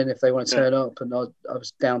join in if they want to turn up. And I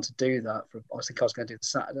was down to do that. I think I was going to do the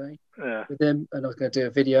Saturday with him, and I was going to do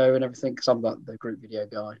a video and everything, because I'm like the group video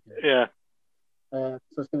guy. Yeah. So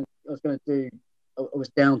I was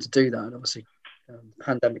down to do that, and obviously the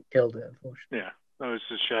pandemic killed it, unfortunately. Yeah. That was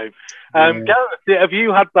a shame. Gareth, have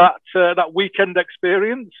you had that weekend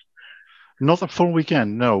experience? Not a full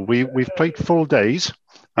weekend, no. We've played full days.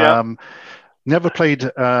 Yeah. Never played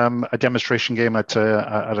a demonstration game at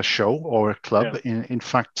a show or a club. Yeah. In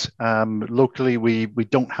fact, locally we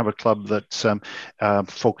don't have a club that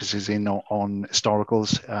focuses in on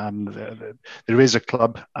historicals. There is a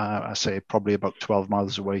club, I say probably about 12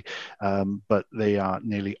 miles away, but they are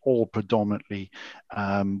nearly all predominantly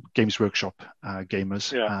Games Workshop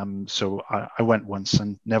gamers. Yeah. So I went once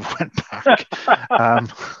and never went back.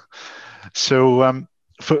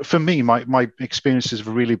 For me, my experiences of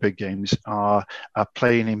really big games are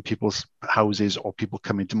playing in people's houses or people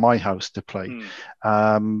coming to my house to play.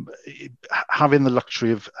 Having the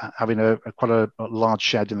luxury of having quite a large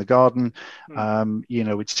shed in the garden,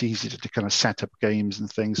 it's easy to kind of set up games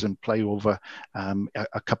and things and play over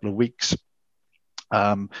a couple of weeks.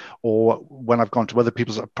 Or when I've gone to other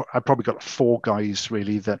people's, I've probably got 4 guys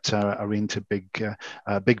really that are into big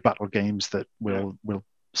battle games that will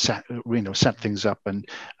set things up and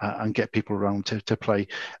get people around to play.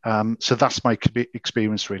 So that's my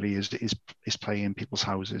experience really is playing in people's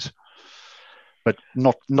houses, but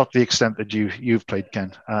not the extent that you've played,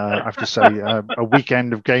 Ken. I have to say a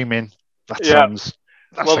weekend of gaming, sounds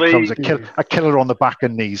a killer on the back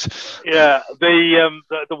and knees. Yeah, the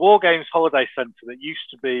War Games Holiday Centre that used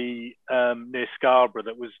to be near Scarborough,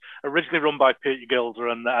 that was originally run by Peter Gilder,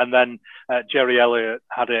 and then Jerry Elliott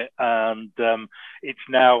had it, and it's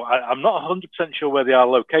now, I'm not 100% sure where they are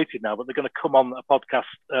located now, but they're going to come on a podcast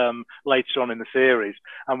later on in the series,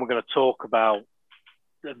 and we're going to talk about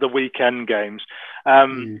the weekend games.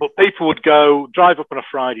 But people would drive up on a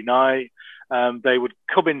Friday night. They would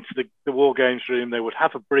come into the War Games room, they would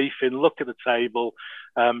have a briefing, look at the table,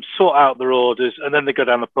 sort out their orders, and then they go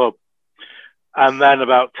down the pub. And then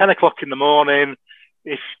about 10 o'clock in the morning,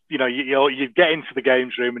 if you'd get into the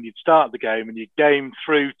games room and you'd start the game and you'd game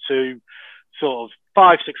through to sort of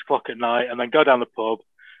 5, 6 o'clock at night, and then go down the pub,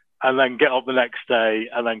 and then get up the next day,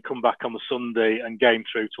 and then come back on the Sunday and game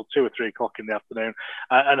through till 2 or 3 o'clock in the afternoon.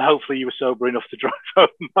 And hopefully you were sober enough to drive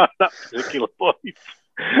home at that particular point.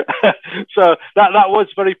 So that was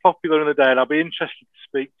very popular in the day, and I'll be interested to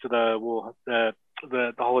speak to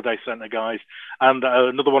the Holiday Centre guys and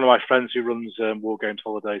another one of my friends who runs War Games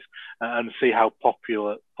Holidays and see how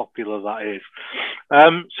popular that is.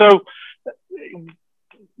 So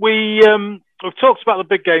we've talked about the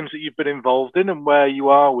big games that you've been involved in and where you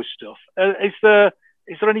are with stuff. Is there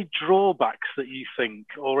any drawbacks that you think,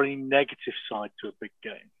 or any negative side to a big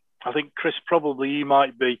game? I think, Chris, probably you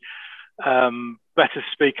might be better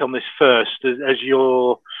speak on this first, as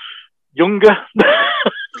you're younger,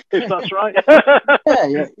 if that's right.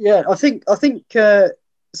 yeah. I think.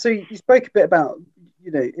 So you spoke a bit about,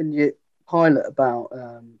 in your pilot about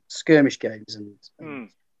skirmish games and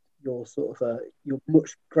your sort of your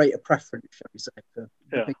much greater preference, shall we say, for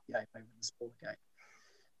the big game over the small game.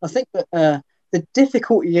 I think that the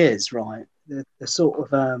difficulty is right. The sort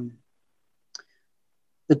of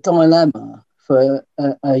the dilemma for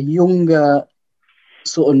a younger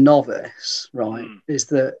sort of novice, right, is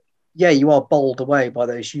that you are bowled away by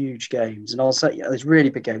those huge games, and I'll say those really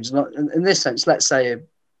big games. And in this sense, let's say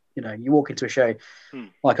you walk into a show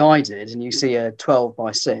like I did, and you see a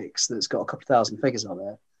 12x6 that's got a couple of thousand figures on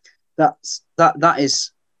it. That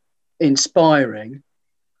is inspiring,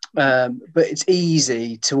 but it's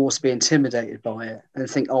easy to also be intimidated by it and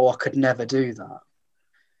think, oh, I could never do that.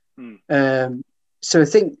 So I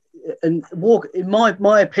think, and in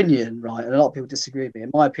my opinion, right, and a lot of people disagree with me,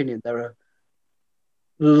 in my opinion, there are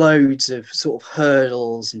loads of sort of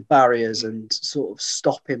hurdles and barriers and sort of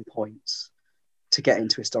stopping points to get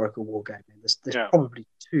into historical wargaming. There's probably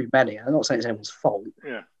too many. I'm not saying it's anyone's fault.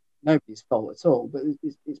 Nobody's fault at all, but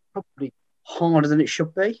it's probably harder than it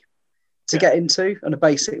should be to get into on a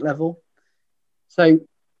basic level. So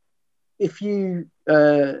if you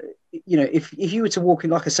if you were to walk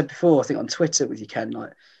in, like I said before, I think on Twitter with you, Ken,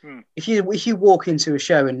 like if you walk into a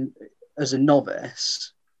show and as a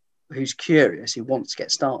novice who's curious, who wants to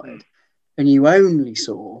get started, and you only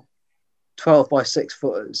saw 12x6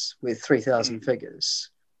 footers with 3,000 figures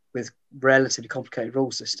with relatively complicated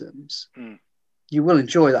rule systems, you will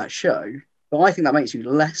enjoy that show, but I think that makes you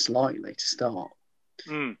less likely to start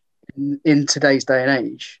in today's day and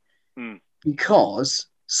age, because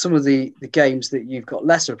some of the games that you've got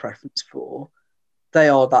lesser preference for, they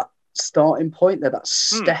are that starting point, they're that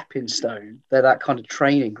stepping stone, they're that kind of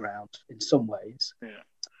training ground in some ways.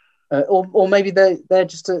 Or maybe they're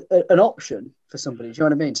just an option for somebody, do you know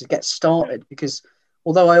what I mean, to get started. Because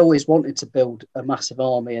although I always wanted to build a massive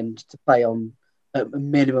army and to play on a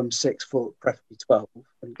minimum 6 foot, preferably 12,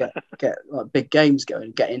 and get like big games going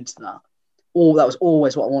and get into that, that was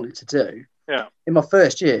always what I wanted to do. In my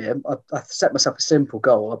first year, I set myself a simple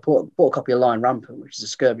goal. I bought a copy of Lion Rampant, which is a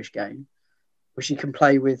skirmish game, which you can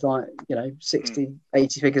play with 60,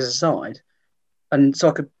 80 figures aside. And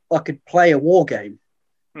so I could play a war game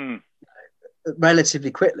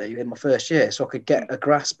relatively quickly in my first year. So I could get a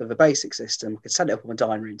grasp of a basic system. I could set it up on my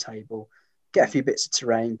dining room table, get a few bits of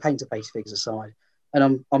terrain, paint up 80 figures aside,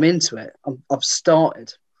 and I'm into it. I've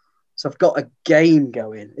started. So I've got a game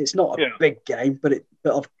going. It's not a big game, but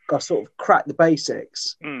I've sort of cracked the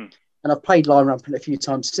basics. And I've played Line Rampant a few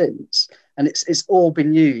times since, and it's all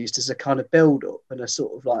been used as a kind of build up and a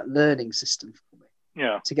sort of like learning system for me.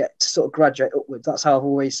 Yeah. To get to sort of graduate upwards. That's how I've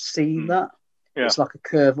always seen that. Yeah. It's like a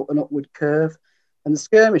curve, an upward curve. And the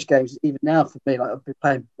skirmish games, even now for me, like I've been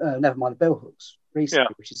playing Nevermind the Billhooks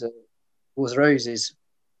recently, which is a Wars of Roses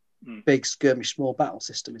big skirmish small battle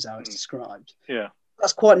system is how it's described. Yeah.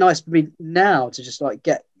 That's quite nice for me now to just like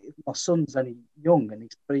get. My son's only young and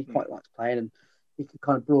he quite likes playing, and he can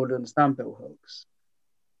kind of broadly understand Billhooks.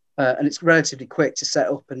 And it's relatively quick to set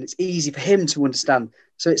up, and it's easy for him to understand.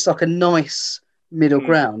 So it's like a nice middle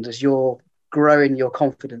ground as you're growing your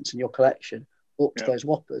confidence and your collection up to those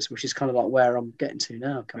whoppers, which is kind of like where I'm getting to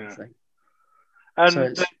now, kind of thing.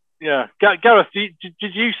 And Gareth, did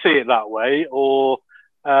you see it that way, or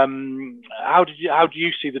how do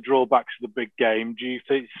you see the drawbacks of the big game? Do you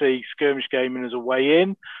see skirmish gaming as a way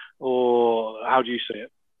in, or how do you see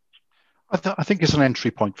it? I think it's an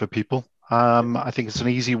entry point for people. I think it's an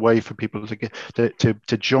easy way for people to get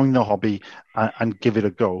to join the hobby and give it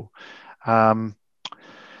a go. And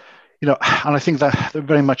I think that they're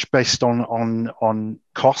very much based on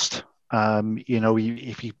cost.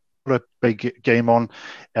 If you put a big game on,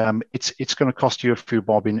 it's going to cost you a few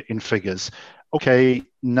bob in figures. Okay,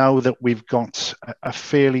 now that we've got a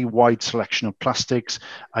fairly wide selection of plastics,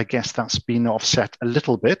 I guess that's been offset a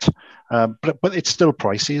little bit, but it's still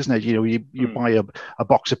pricey, isn't it? You buy a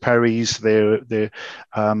box of Perry's, they're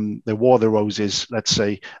War of the Roses, let's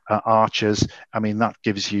say, archers. I mean, that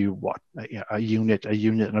gives you what, a unit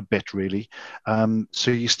and a bit, really.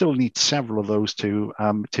 So you still need several of those to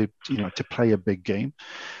play a big game.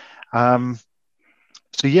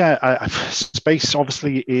 So space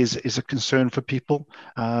obviously is a concern for people,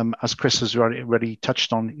 as Chris has already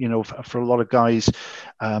touched on. For a lot of guys,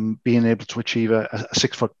 being able to achieve a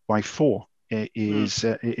 6 foot by 4 is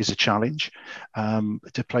a challenge.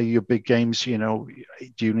 To play your big games, do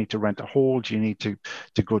you need to rent a hall? Do you need to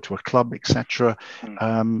go to a club, etc.?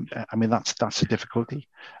 I mean, that's a difficulty.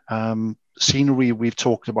 Scenery we've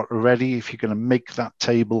talked about already. If you're going to make that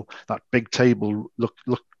big table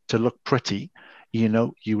look pretty, you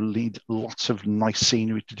need lots of nice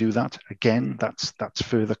scenery to do that. Again, that's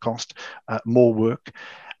further cost, more work.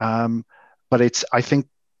 But I think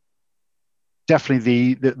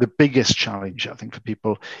definitely the biggest challenge, I think, for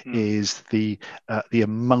people is the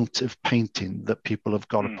amount of painting that people have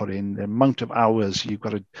got to put in, the amount of hours you've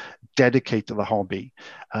got to dedicate to the hobby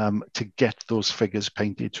to get those figures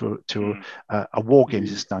painted to a wargaming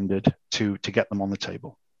standard to get them on the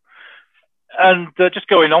table. And just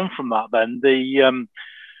going on from that, then the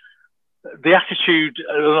attitude,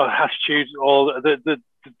 or the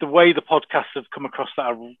way the podcasts have come across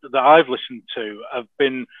that I've listened to have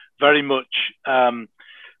been very much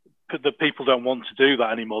that people don't want to do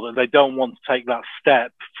that anymore. That they don't want to take that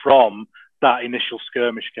step from that initial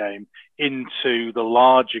skirmish game into the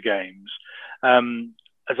larger games.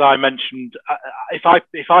 As I mentioned, if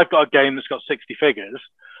I've got a game that's got 60 figures,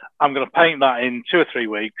 I'm going to paint that in 2 or 3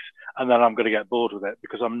 weeks, and then I'm going to get bored with it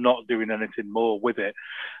because I'm not doing anything more with it.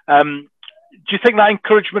 Do you think that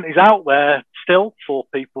encouragement is out there still for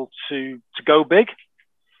people to go big?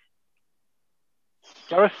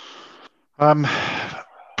 Gareth?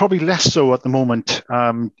 Probably less so at the moment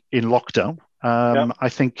in lockdown. I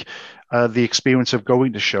think the experience of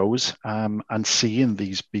going to shows and seeing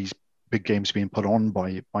these big games being put on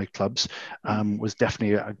by clubs was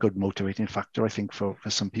definitely a good motivating factor, I think, for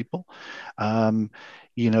some people.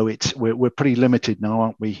 We're pretty limited now,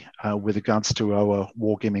 aren't we, with regards to our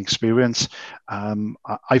wargaming experience.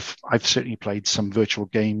 I've certainly played some virtual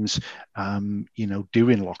games, during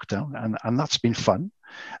lockdown, and that's been fun.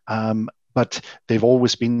 But they've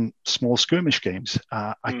always been small skirmish games.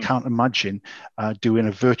 I can't imagine doing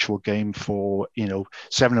a virtual game for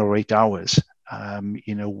 7 or 8 hours.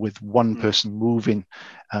 With one person moving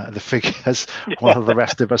the figures, while the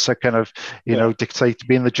rest of us are kind of, dictate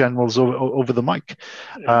being the generals over the mic.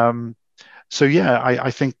 I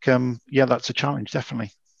think, that's a challenge,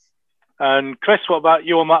 definitely. And Chris, what about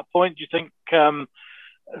you on that point? Do you think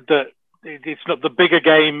that it's not, the bigger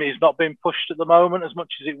game is not being pushed at the moment as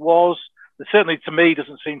much as it was? There certainly, to me,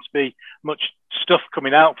 doesn't seem to be much stuff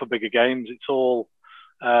coming out for bigger games. It's all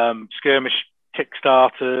skirmish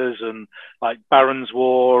Kickstarters and like Baron's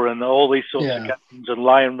War and all these sorts of games, and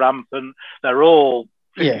Lion Rampant. They're all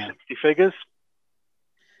 50, 60 figures.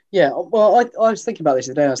 Yeah, well, I was thinking about this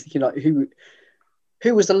today. I was thinking, like, who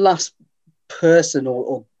was the last person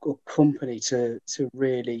or company to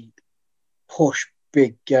really push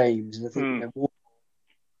big games? And I think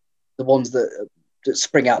the ones that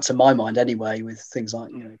spring out to my mind anyway, with things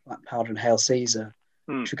like Black Powder and Hail Caesar,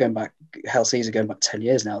 which are going back 10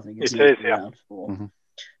 years now. I think it is. Yeah.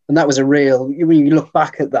 And that was a real. When you look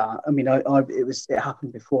back at that, I mean, it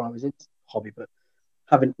happened before I was into the hobby, but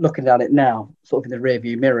looking at it now, sort of in the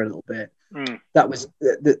rearview mirror a little bit, that was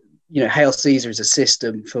Hail Caesar is a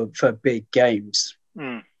system for big games.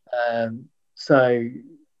 So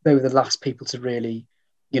they were the last people to really,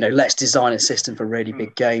 let's design a system for really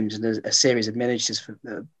big games and a series of miniatures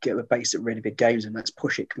based at really big games, and let's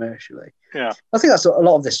push it commercially. Yeah, I think that's a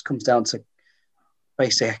lot of this comes down to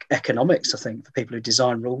basic economics. I think for people who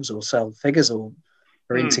design rules or sell figures or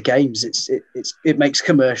are into games, it makes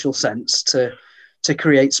commercial sense to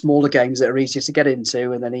create smaller games that are easier to get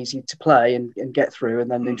into and then easy to play and get through, and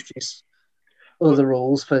then introduce other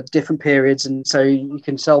rules for different periods, and so you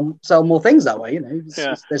can sell more things that way. There's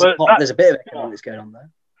a bit of economics going on there.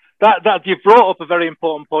 That you brought up a very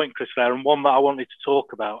important point, Chris, there, and one that I wanted to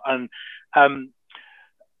talk about. And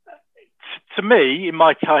to me, in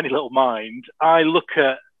my tiny little mind, I look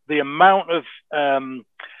at the amount of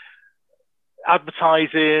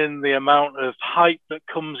advertising, the amount of hype that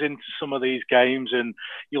comes into some of these games, and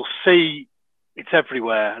you'll see it's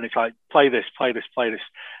everywhere, and it's like, play this.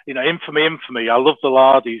 Infamy. I love the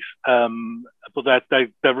Lardies, but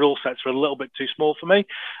their rule sets are a little bit too small for me.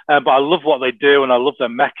 But I love what they do, and I love their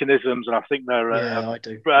mechanisms, and I think they're a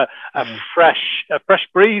fresh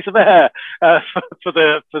breeze of air for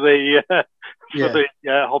the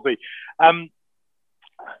hobby.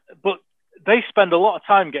 But they spend a lot of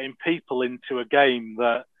time getting people into a game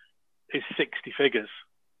that is 60 figures.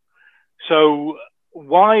 So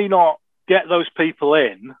why not get those people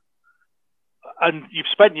in? And you've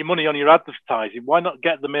spent your money on your advertising. Why not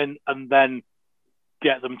get them in and then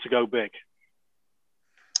get them to go big?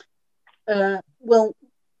 Well,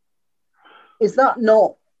 is that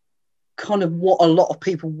not kind of what a lot of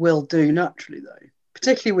people will do naturally, though?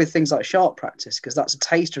 Particularly with things like Shark Practice, because that's a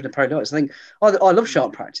taster of Napoleonics. I think I love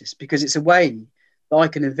Shark Practice because it's a way that I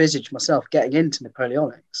can envisage myself getting into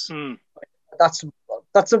Napoleonics.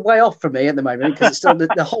 That's a way off for me at the moment, because it's still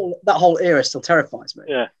that whole era still terrifies me.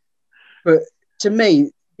 Yeah. But to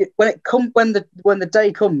me, when the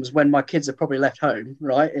day comes when my kids are probably left home,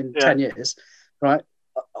 right, in 10 years, right,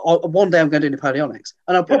 one day I'm going to do Napoleonics,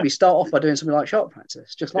 and I'll probably start off by doing something like Shark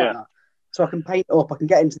Practice, just like that. So I can paint up, I can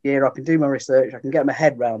get into the era, I can do my research, I can get my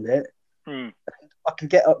head around it. I can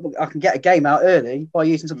get a game out early by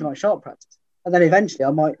using something like Shark Practice, and then eventually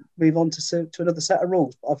I might move on to another set of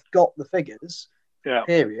rules. But I've got the figures.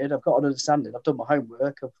 Period. I've got an understanding. I've done my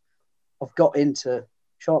homework. I've got into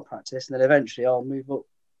Shark Practice, and then eventually I'll move up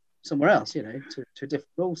somewhere else. To different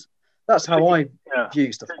rules. That's how I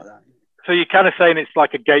view stuff like that. So you're kind of saying it's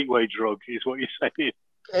like a gateway drug, is what you're saying?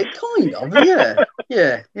 Kind of,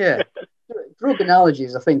 yeah. Drug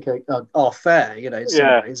analogies, I think, are fair. In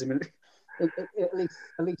some ways. I mean, at least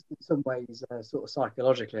in some ways, sort of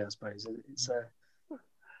psychologically, I suppose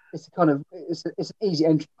it's a kind of it's an easy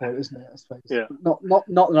entry point, isn't it? I suppose. Yeah. Not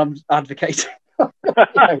that I'm advocating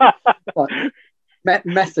like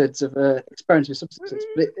methods of experimental substances,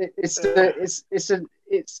 but it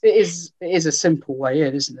is a simple way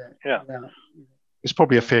in, isn't it? Yeah. It's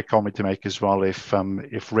probably a fair comment to make as well. If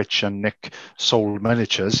Rich and Nick sold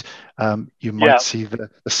miniatures, you might see the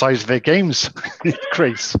size of their games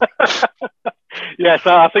increase. Yes,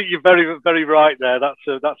 I think you're very, very right there. That's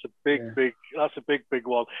a big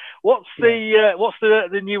one. What's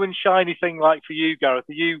the new and shiny thing like for you, Gareth?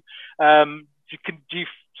 Are you do you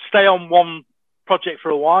stay on one project for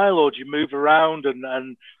a while, or do you move around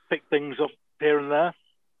and pick things up here and there?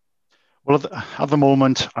 Well, at the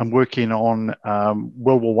moment, I'm working on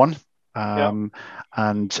World War I,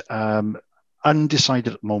 and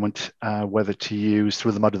undecided at the moment whether to use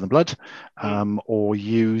Through the Mud and the Blood or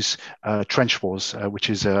use Trench Wars,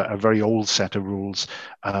 which is a very old set of rules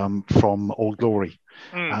from Old Glory.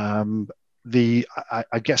 I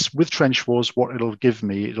guess with Trench Wars, what it'll give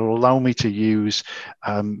me, it'll allow me to use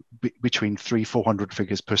between 300-400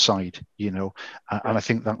 figures per side, and I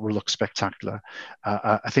think that will look spectacular.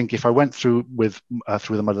 I think if I went through with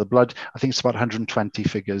Through the Mud and the Blood, I think it's about 120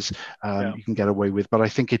 figures you can get away with, but I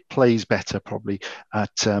think it plays better probably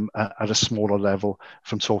at a smaller level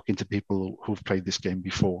from talking to people who've played this game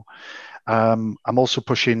before. I'm also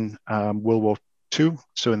pushing World War 2,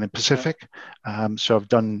 so in the Pacific. So I've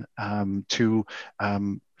done 2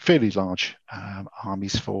 fairly large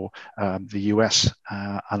armies for the US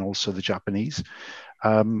and also the Japanese.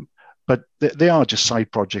 But they are just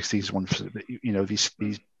side projects. These ones,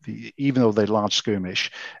 even though they're large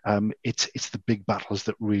skirmish, it's the big battles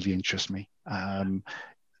that really interest me.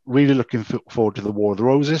 Really looking forward to the War of the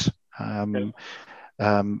Roses.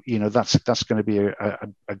 That's going to be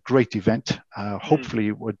a great event.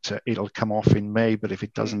 Hopefully, it'll come off in May, but if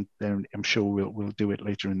it doesn't, then I'm sure we'll do it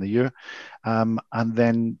later in the year. And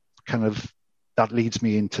then kind of that leads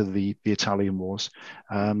me into the Italian wars.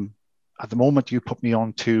 At the moment, you put me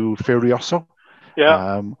on to Furioso.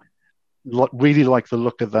 Really like the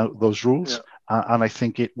look of those rules. And I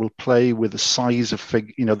think it will play with the size of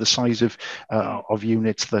of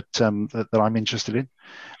units that I'm interested in.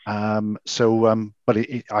 But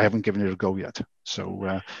I haven't given it a go yet.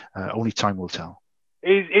 So only time will tell.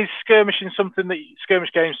 Is skirmish games something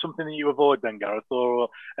that you avoid then, Gareth, or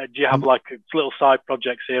do you have like little side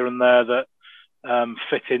projects here and there that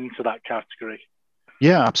fit into that category?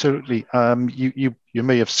 Yeah, absolutely. You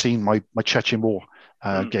may have seen my Chechen War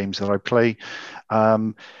games that I play.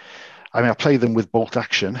 I play them with bolt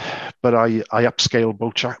action, but I upscale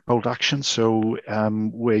bolt action. So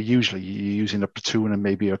where usually you're using a platoon and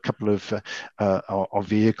maybe a couple of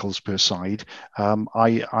vehicles per side,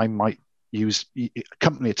 I might use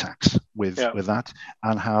company attacks with that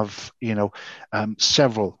and have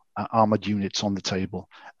several armored units on the table.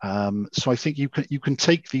 So I think you can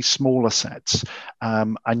take these smaller sets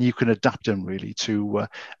and you can adapt them really to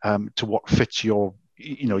what fits your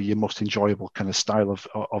most enjoyable kind of style of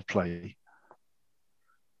play.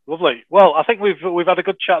 Lovely. Well, I think we've had a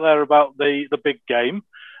good chat there about the big game,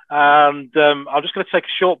 and I'm just going to take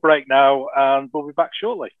a short break now, and we'll be back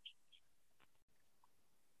shortly.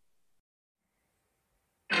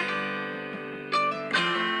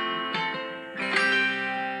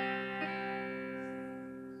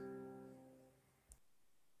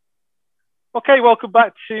 Okay, welcome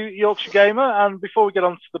back to Yorkshire Gamer, and before we get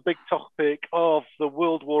on to the big topic of the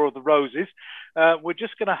World War of the Roses, we're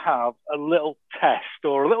just going to have a little test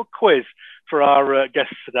or a little quiz for our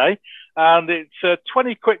guests today, and it's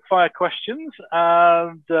 20 quick-fire questions,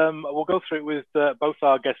 and we'll go through it with both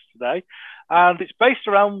our guests today, and it's based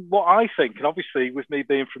around what I think, and obviously with me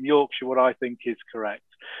being from Yorkshire, what I think is correct.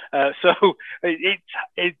 So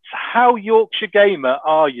it's how Yorkshire Gamer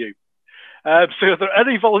are you? So are there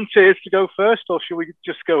any volunteers to go first, or should we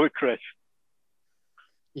just go with Chris?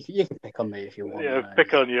 You can pick on me if you want. Yeah,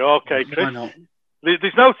 pick on you. Okay, Chris. Why not?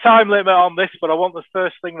 There's no time limit on this, but I want the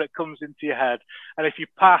first thing that comes into your head. And if you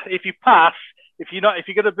pass, if you're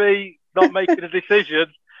going to be not making a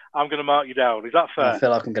decision, I'm going to mark you down. Is that fair? I feel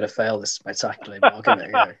like I'm going to fail this spectacularly, but I'll give it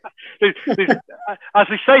a go. As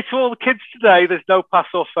we say to all the kids today, there's no pass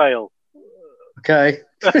or fail. Okay.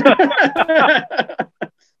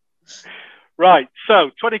 Right,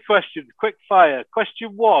 so 20 questions, quick fire.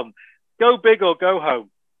 Question 1, go big or go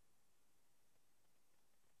home?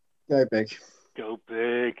 Go big. Go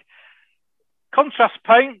big. Contrast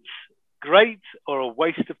paints, great or a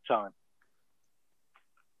waste of time?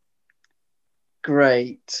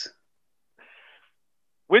 Great.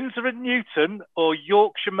 Winsor & Newton or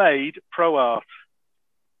Yorkshire made Pro Art?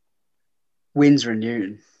 Winsor &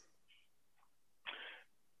 Newton.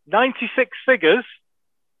 96 figures,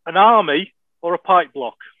 an army or a pipe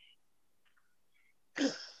block?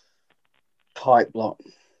 Pipe block.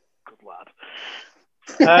 Good lad.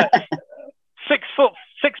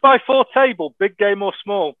 6x4 table, big game or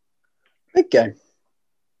small? Big game.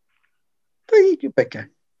 Big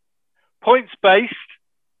game. Points based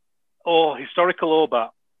or historical order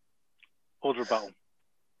of battle?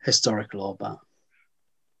 Historical order.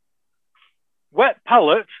 Wet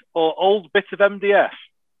palette or old bit of MDF?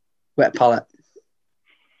 Wet palette.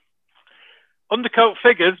 Undercoat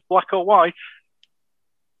figures, black or white?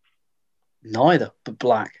 Neither, but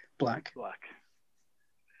black. Black.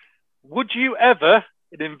 Would you ever,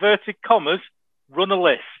 in inverted commas, run a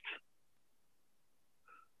list?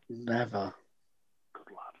 Never. Good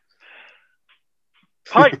lad.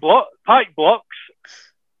 Pipe blocks,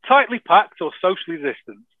 tightly packed or socially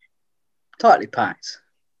distanced? Tightly packed.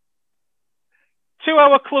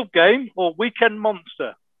 2-hour club game or weekend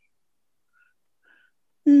monster?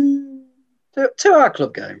 2-hour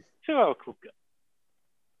club game. 2-hour club game.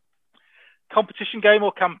 Competition game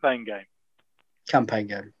or campaign game? Campaign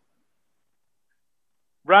game.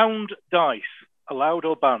 Round dice, allowed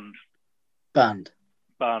or banned? Banned.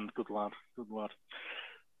 Banned, good lad.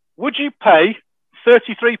 Would you pay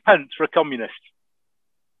 33 pence for a communist?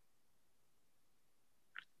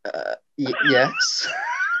 Yes.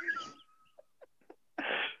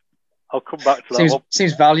 I'll come back to that one.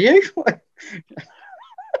 Seems value.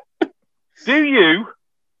 Do you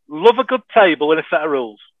love a good table in a set of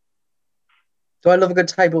rules? Do I love a good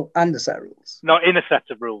table and a set of rules? Not in a set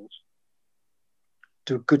of rules.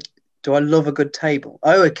 Do I love a good table?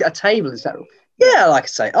 Oh, a table is that? Yeah, I like a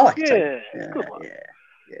table. I like a table. Yeah, good one.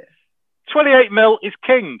 Yeah. 28 mil is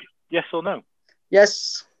king. Yes or no?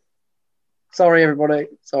 Yes. Sorry, everybody.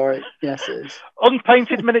 Sorry. Yes, it is.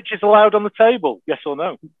 Unpainted miniatures allowed on the table. Yes or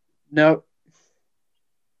no? No.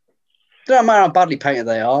 Don't matter how badly painted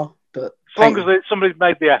they are, but as long as somebody's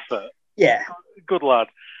made the effort. Yeah. Good lad.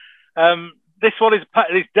 This one is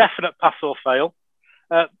definite pass or fail.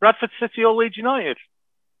 Bradford City or Leeds United?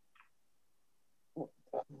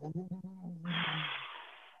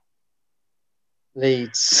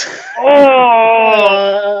 Leeds.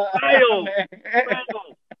 Oh! Fail!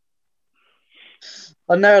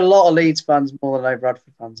 I know a lot of Leeds fans more than I know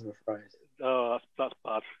Bradford fans, I'm afraid. Oh, that's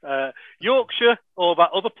bad. Yorkshire or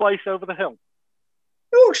that other place over the hill?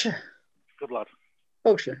 Yorkshire. Good lad.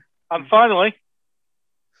 Yorkshire. And finally,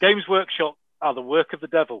 Games Workshop are the work of the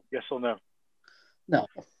devil. Yes or no? No.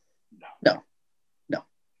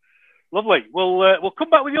 Lovely. We'll come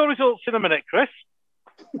back with your results in a minute, Chris.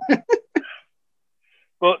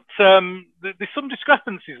 But there's some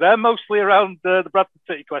discrepancies there, mostly around the Bradford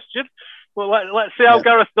City question. Well, let's see how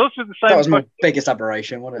Gareth does with the same. That was my biggest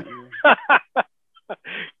aberration, wasn't it?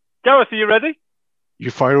 Gareth, are you ready?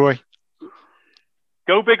 You fire away.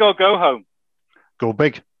 Go big or go home? Go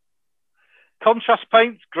big. Contrast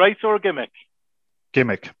paints, great or a gimmick?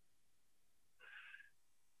 Gimmick.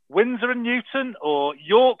 Windsor and Newton or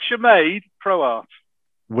Yorkshire made Pro Art?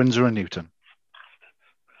 Windsor and Newton.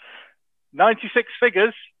 96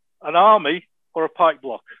 figures, an army or a pike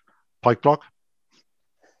block? Pike block.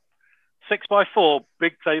 6x4,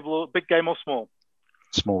 big table, big game or small?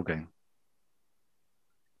 Small game.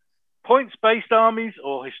 Points-based armies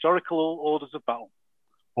or historical orders of battle?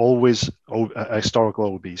 Always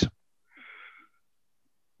historical OBs.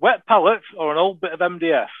 Wet pallets or an old bit of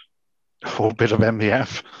MDF? Old bit of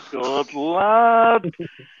MDF. Good lad.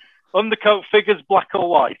 Undercoat figures, black or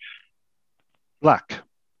white? Black.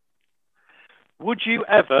 Would you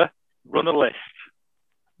ever run a list?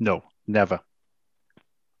 No, never.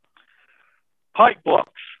 Pike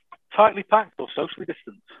blocks, tightly packed or socially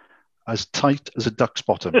distant? As tight as a duck's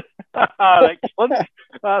bottom. Excellent.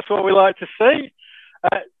 That's what we like to see.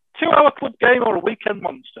 2-hour club game or a weekend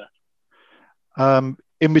monster?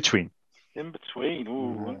 In between. In between.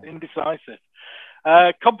 Ooh, indecisive.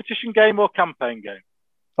 Competition game or campaign game?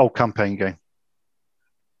 Oh, campaign game.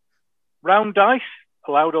 Round dice,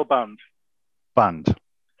 allowed or banned? Banned.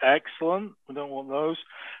 Excellent. We don't want those.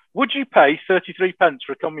 Would you pay 33 pence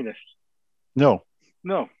for a communist? No.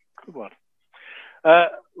 No. Good one.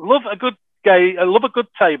 Love a good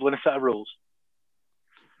table in a set of rules.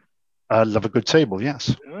 Love a good table,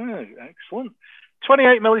 yes. Excellent.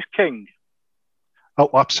 28 mil is king. Oh,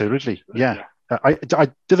 absolutely. Yeah.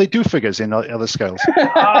 Do they do figures in other scales?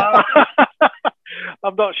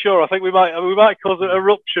 I'm not sure. I think we might cause an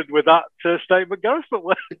eruption with that statement, Gareth, but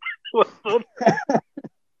well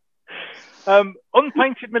done.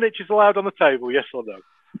 Unpainted miniatures allowed on the table, yes or no?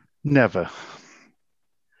 Never.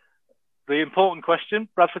 The important question,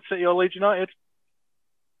 Bradford City or Leeds United?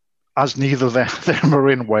 As neither of them are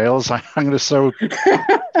in Wales, I'm going to so...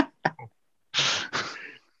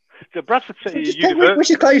 The Bradford City which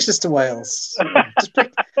is closest to Wales? Just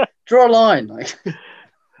draw a line.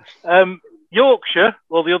 Yorkshire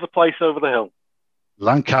or the other place over the hill?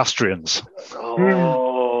 Lancastrians.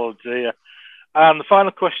 Oh, dear. And the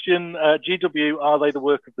final question, GW, are they the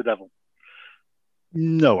work of the devil?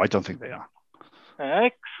 No, I don't think they are.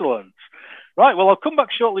 Excellent. Right, well, I'll come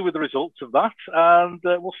back shortly with the results of that, and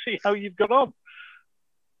we'll see how you've got on.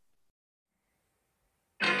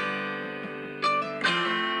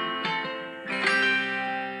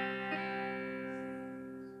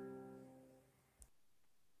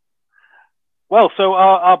 Well, so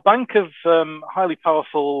our bank of highly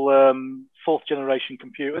powerful fourth generation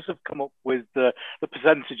computers have come up with the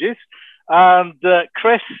percentages. And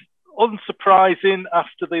Chris, unsurprising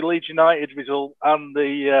after the Leeds United result and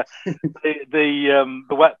the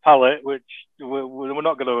wet pallet, which we're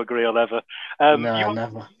not going to agree on ever. No,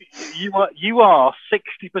 never. You are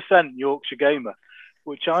 60% Yorkshire gamer,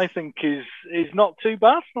 which I think is not too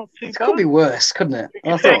bad. Not too bad. It could be worse, couldn't it?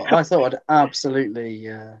 I thought I'd absolutely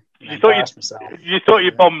embarrass myself. You thought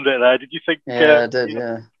you bombed it there. Did you think? Yeah, I did.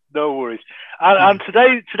 Yeah. No worries. And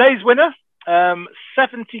today's winner,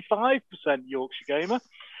 75% Yorkshire gamer,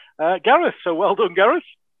 Gareth. So well done, Gareth.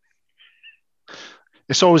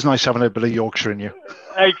 It's always nice having a bit of Yorkshire in you.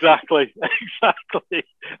 Exactly.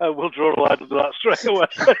 We'll draw a line under that straight away.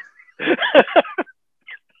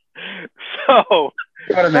 So,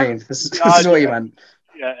 you know what I mean? This is what you meant.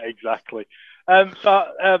 Yeah, exactly. So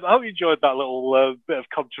I hope you enjoyed that little bit of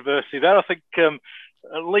controversy there. I think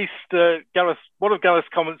at least one of Gareth's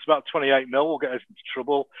comments about 28 mil will get us into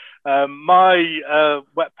trouble. My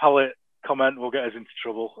wet palette comment will get us into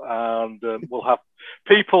trouble, and we'll have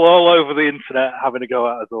people all over the internet having a go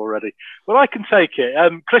at us already. But I can take it.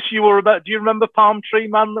 Chris, do you remember Palm Tree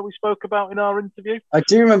Man that we spoke about in our interview? I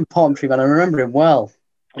do remember Palm Tree Man. I remember him well.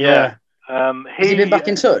 Yeah. Has he been back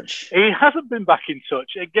in touch? He hasn't been back in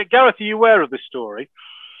touch. Gareth, are you aware of this story?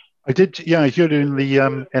 I did, yeah. You're in the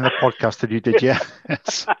podcast that you did, yeah.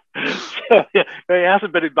 So, yeah, he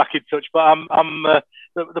hasn't been back in touch, but I'm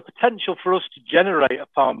the potential for us to generate a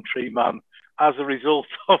Palm Tree Man as a result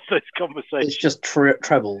of this conversation. It's just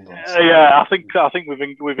trebled. Yeah, I think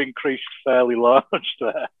we've increased fairly large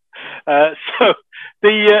there. So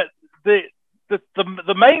the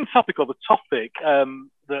main topic, or the topic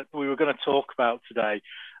that we were going to talk about today,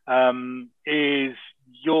 is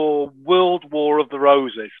your World War of the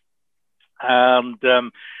Roses. And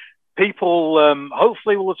people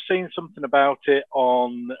hopefully will have seen something about it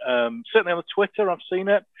on certainly on Twitter. I've seen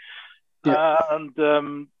it, and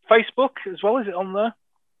Facebook as well. Is it on there?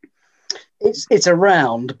 It's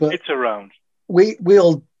around, but it's around. We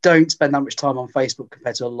all don't spend that much time on Facebook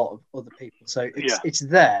compared to a lot of other people. So it's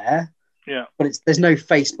there. Yeah, but there's no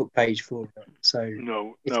Facebook page for it. So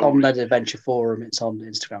it's on Lead Adventure Forum, it's on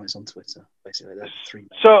Instagram, it's on Twitter. Basically, they're the three.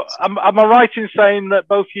 So am I right in saying that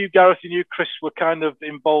both you, Gareth, and you, Chris, were kind of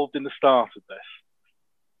involved in the start of this?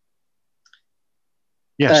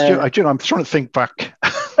 Yes, I'm trying to think back.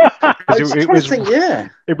 It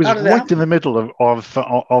was right in the middle of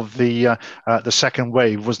the second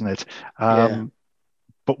wave, wasn't it?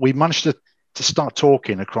 But we managed to start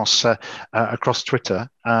talking across Twitter,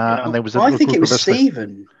 and there was. I think it was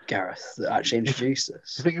Stephen, Gareth, that actually introduced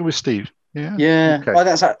us. I think it was Steve. Yeah. Yeah. Okay. Well,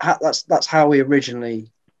 that's how we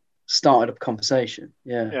originally started a conversation.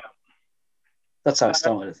 Yeah. That's how it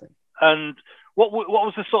started, I think. And what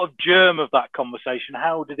was the sort of germ of that conversation?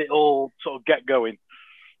 How did it all sort of get going?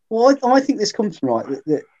 Well, I think this comes from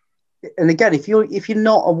that, and again, if you're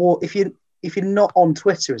not on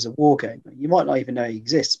Twitter as a wargamer, you might not even know he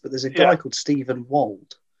exists. But there's a guy called Stephen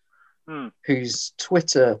Wald, whose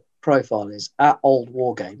Twitter profile is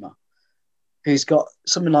 @oldwargamer, who's got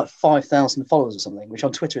something like 5,000 followers or something, which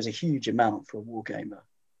on Twitter is a huge amount for a wargamer.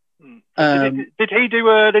 Did he do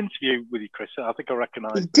an interview with you, Chris? I think I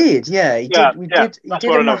recognise. He did, yeah. He did. He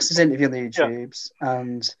did a Masters interview on the YouTubes,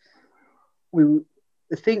 and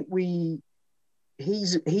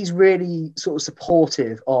he's really sort of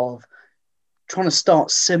supportive of trying to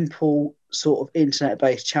start simple sort of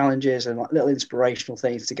internet-based challenges and like little inspirational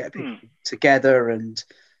things to get people together and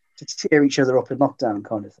to cheer each other up in lockdown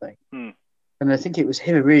kind of thing. And I think it was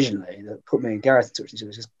him originally that put me and Gareth in touch with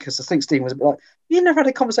each other, because I think Stephen was a bit like, you never had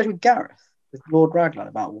a conversation with Gareth, with Lord Raglan,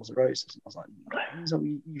 about Wars of Roses. And I was like, no,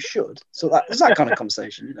 you should. So it's that kind of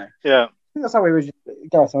conversation, you know. Yeah. I think that's how Gareth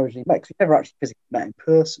and I originally met, because we never actually physically met in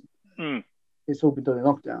person. It's all been done in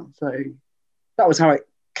lockdown. So that was how it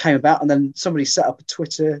came about. And then somebody set up a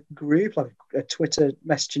Twitter group, like a Twitter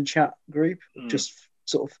messaging chat group, just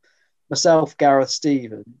sort of myself, Gareth,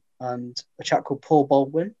 Stephen, and a chap called Paul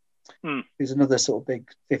Baldwin, who's another sort of big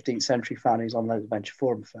 15th century fan who's on the Adventure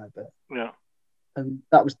Forum a fair bit. Yeah. And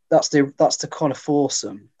that's the kind of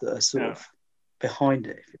foursome that are sort of behind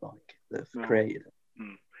it, if you like, that have created it.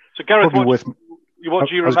 So Gareth, what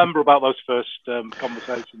do you remember about those first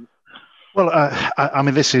conversations? Well, I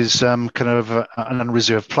mean, this is kind of an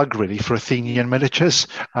unreserved plug, really, for Athenian Miniatures.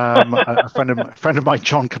 A friend of mine,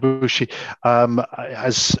 John Kabushi,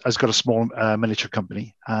 has got a small miniature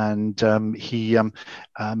company, and he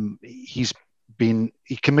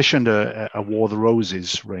commissioned a War of the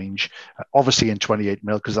Roses range, obviously in 28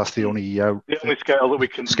 mil, because that's the only scale that we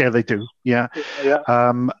can scale they do. Yeah.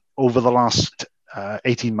 Over the last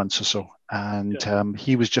 18 months or so. And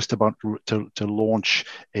he was just about to launch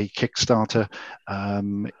a Kickstarter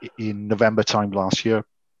in November time last year.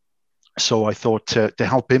 So I thought to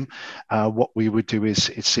help him, what we would do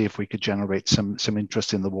is see if we could generate some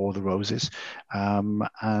interest in the War of the Roses,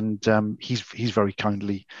 and he's very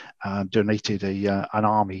kindly donated an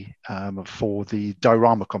army for the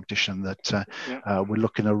diorama competition that we're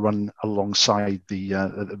looking to run alongside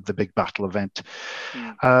the big battle event.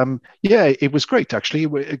 It was great actually.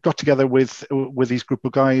 We got together with these group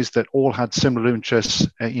of guys that all had similar interests,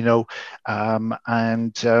 and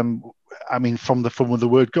I mean, from the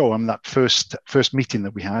word go, that first meeting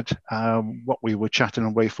that we had, what we were chatting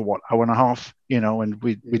away for hour and a half, and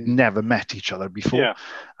we'd never met each other before.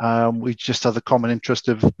 Yeah. We just had the common interest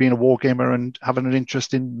of being a wargamer and having an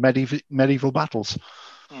interest in medieval battles.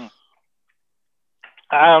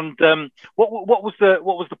 And what was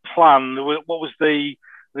the plan? What was the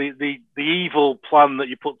evil plan that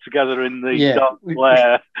you put together in the Dark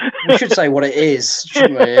Lair? We should say what it is,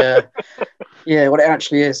 shouldn't we? Yeah, what it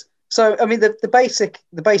actually is. So, I mean, the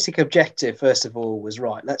basic objective, first of all, was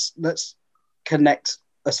right. Let's connect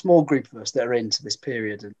a small group of us that are into this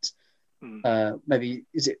period, and maybe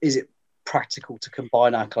is it practical to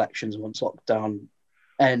combine our collections once lockdown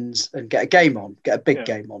ends and get a big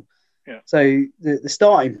game on. Yeah. So the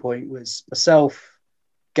starting point was myself,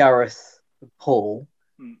 Gareth, and Paul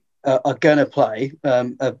are going to play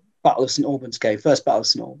a Battle of St Albans game, first Battle of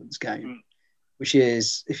St Albans game, which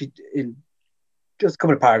is, if you in just a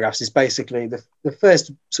couple of paragraphs, is basically the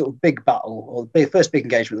first sort of big battle, or the first big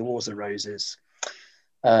engagement of the Wars of Roses,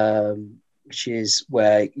 which is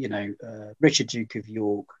where Richard, Duke of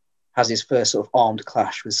York, has his first sort of armed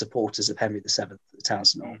clash with supporters of Henry VII at the town of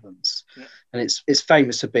St Albans, and it's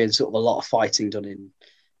famous for being sort of a lot of fighting done in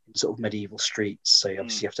sort of medieval streets. So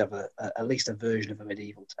obviously you have to have at least a version of a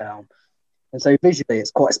medieval town, and so visually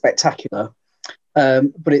it's quite spectacular.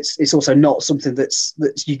 But it's also not something that's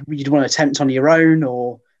you'd want to attempt on your own,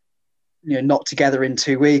 or not together in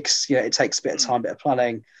 2 weeks. It takes a bit of time, a bit of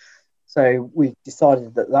planning. So we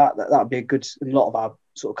decided that would be a good, and a lot of our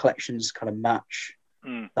sort of collections kind of match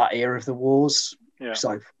that era of the wars, which is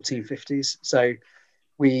like 1450s. So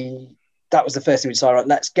that was the first thing we decided. Right,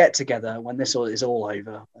 let's get together when this is all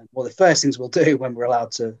over. And one of the first things we'll do when we're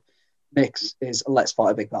allowed to mix is let's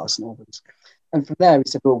fight a big battle of St Albans. And from there we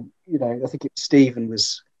said, well, I think Stephen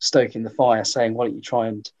was stoking the fire, saying, why don't you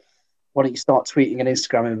start tweeting and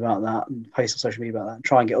Instagramming about that and post on social media about that and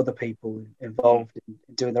try and get other people involved in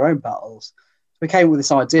doing their own battles. So we came up with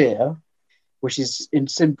this idea, which is in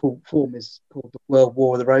simple form is called the World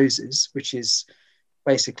War of the Roses, which is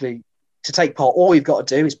basically to take part. All you've got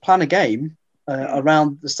to do is plan a game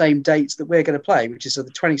around the same dates that we're going to play, which is the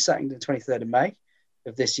 22nd and 23rd of May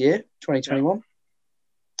of this year, 2021. Yeah.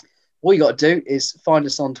 All you got to do is find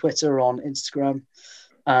us on Twitter or on Instagram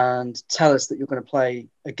and tell us that you're going to play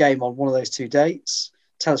a game on one of those 2 dates.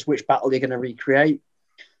 Tell us which battle you're going to recreate.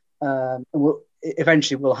 And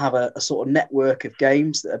eventually we'll have a sort of network of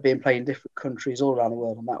games that are being played in different countries all around the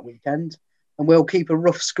world on that weekend. And we'll keep a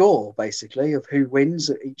rough score, basically, of who wins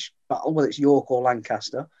at each battle, whether it's York or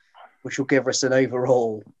Lancaster, which will give us an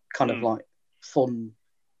overall kind of like fun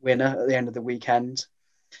winner at the end of the weekend.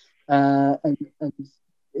 And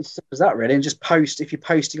it's simple as that, really. And just post, if you're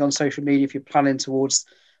posting on social media, if you're planning towards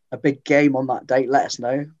a big game on that date, let us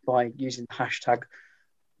know by using the hashtag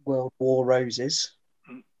World War Roses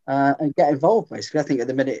and get involved, basically. I think at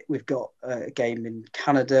the minute we've got a game in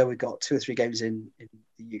Canada, we've got 2 or 3 games in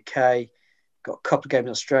the UK, got a couple of games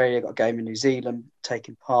in Australia, got a game in New Zealand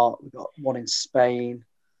taking part, we've got one in Spain,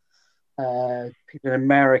 people in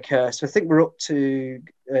America. So I think we're up to,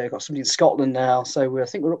 got somebody in Scotland now, so I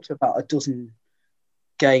think we're up to about a dozen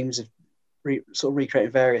games of sort of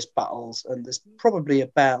recreating various battles, and there's probably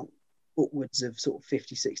about upwards of sort of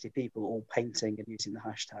 50-60 people all painting and using the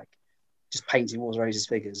hashtag, just painting Wars of Roses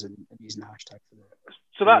figures and using the hashtag for the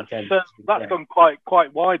so that's gone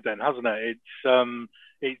quite wide then, hasn't it?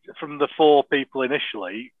 It's from the 4 people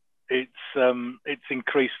initially, it's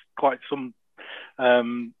increased quite a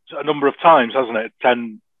number of times, hasn't it?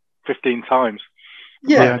 10, 15 times.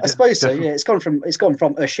 Yeah, I suppose so. Yeah, it's gone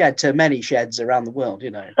from a shed to many sheds around the world.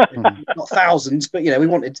 Not thousands, but we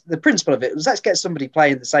wanted, the principle of it was, let's get somebody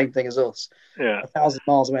playing the same thing as us. Yeah, 1,000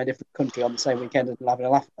 miles away in a different country on the same weekend and having a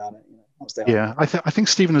laugh about it. I think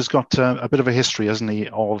Stephen has got a bit of a history, hasn't he,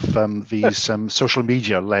 of these social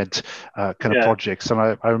media led kind of projects. And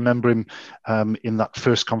I remember him in that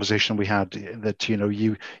first conversation we had that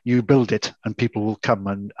you build it and people will come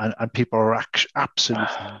and people are absolutely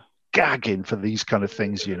gagging for these kind of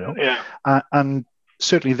things, and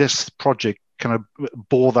certainly this project kind of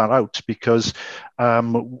bore that out, because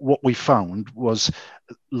what we found was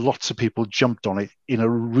lots of people jumped on it in a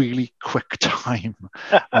really quick time.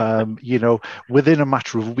 Within a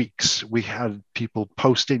matter of weeks, we had people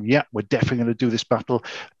posting, we're definitely going to do this battle,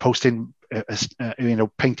 posting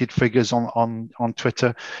painted figures on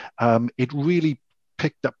Twitter. It really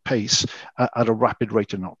picked up pace at a rapid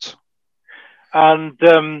rate of knots. And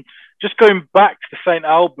just going back to the St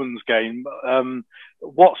Albans game,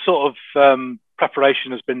 what sort of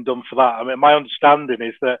preparation has been done for that? I mean, my understanding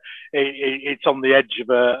is that it's on the edge of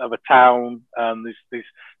a town, and there's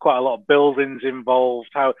quite a lot of buildings involved.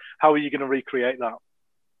 How are you going to recreate that?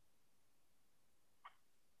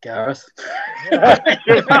 Gareth.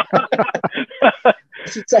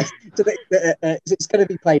 It's going to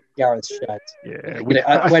be played in Gareth's shed. Yeah,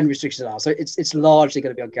 when restrictions are. So it's largely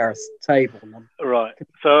going to be on Gareth's table. Right.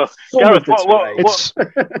 So, Gareth,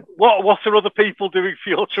 what are other people doing for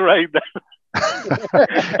your terrain then?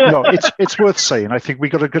 No, it's worth saying. I think we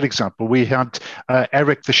got a good example. We had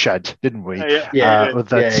Eric the Shed, didn't we?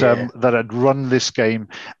 That had run this game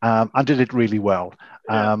and did it really well.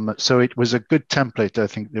 So it was a good template, I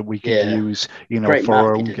think, that we could use, for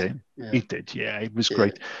our own game. Yeah. It did, it was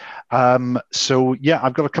great. So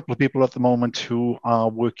I've got a couple of people at the moment who are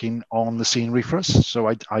working on the scenery for us. So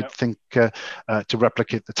I think to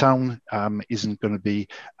replicate the town isn't going to be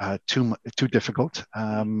too difficult.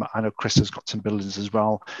 I know Chris has got some buildings as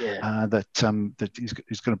well that he's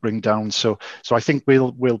going to bring down. So I think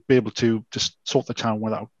we'll be able to just sort the town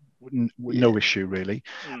without. No issue really.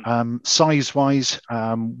 Size wise,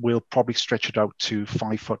 we'll probably stretch it out to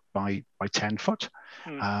 5 foot by 10 foot.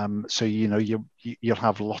 So you'll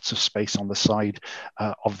have lots of space on the side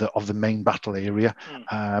of the main battle area,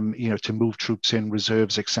 to move troops in,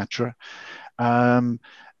 reserves, etc.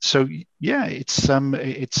 So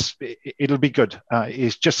it'll be good.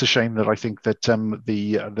 It's just a shame that I think that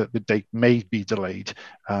the date may be delayed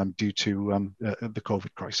due to the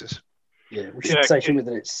COVID crisis. Yeah, we should say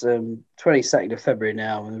that it's 22nd of February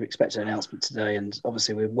now, and we're expecting an announcement today. And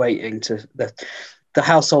obviously, we're waiting to the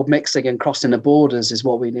household mixing and crossing the borders is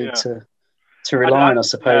what we need to rely on, I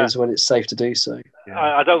suppose, when it's safe to do so. Yeah.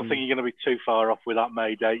 I don't think you're going to be too far off with that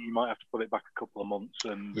May date. You might have to put it back a couple of months.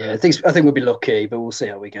 And I think we'll be lucky, but we'll see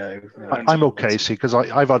how we go. I'm okay, because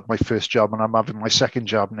I've had my first job and I'm having my second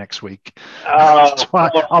job next week. So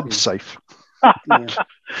I'm safe.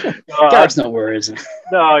 Gareth's not worried, is he?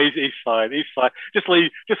 No, he's fine. He's fine. Just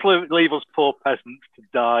leave us poor peasants to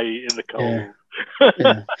die in the cold.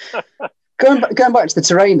 Going back to the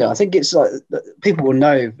terrain, though, I think it's like people will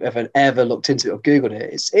know if I've ever looked into it or Googled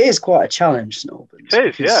it. It is quite a challenge, St Albans.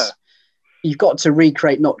 It is, You've got to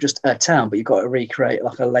recreate not just a town, but you've got to recreate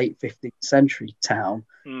like a late 15th century town.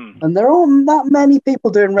 And there aren't that many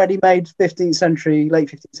people doing ready-made late 15th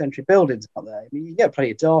century buildings out there. I mean, you get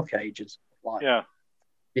plenty of Dark Ages, like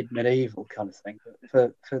mid-medieval kind of thing.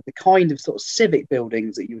 But for the kind of sort of civic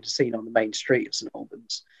buildings that you would have seen on the main street of St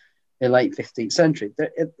Albans in the late 15th century,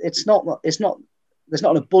 there's not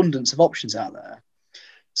an abundance of options out there.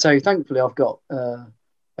 So thankfully, I've got a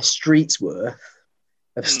street's worth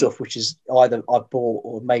of stuff which is either I bought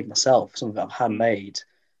or made myself. Some of it I've handmade.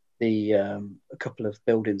 A couple of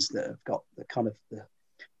buildings that have got the kind of the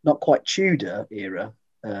not quite Tudor era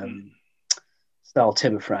style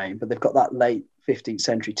timber frame, but they've got that late 15th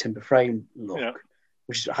century timber frame look,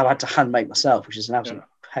 which I've had to hand make myself, which is an absolute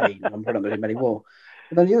pain, and I'm probably not going to do many more.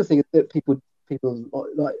 But then the other thing that people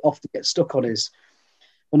like often get stuck on is,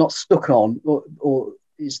 well, not stuck on, or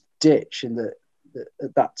is ditch, in that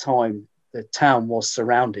at that time the town was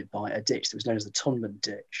surrounded by a ditch that was known as the Tunman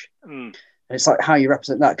Ditch. And it's like how you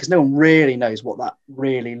represent that, because no one really knows what that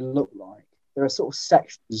really looked like. There are sort of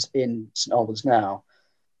sections in St Albans now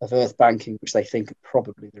of earth banking which they think are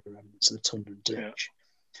probably the remnants of the Tunman Ditch,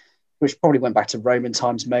 which probably went back to Roman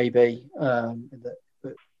times maybe.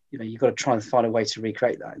 But you've got to try and find a way to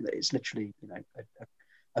recreate that. And it's literally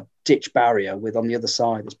a ditch barrier with, on the other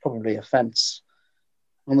side, there's probably a fence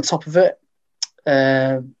on the top of it.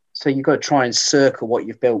 So you've got to try and circle what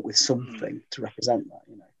you've built with something to represent that.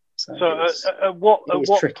 So at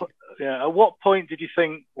what point did you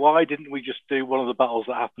think, why didn't we just do one of the battles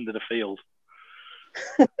that happened in a field?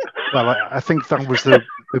 Well, I think that was the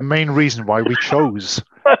main reason why we chose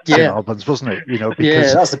St Albans, wasn't it?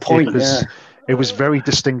 Because that's the point. It was very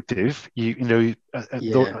distinctive.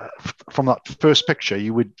 From that first picture,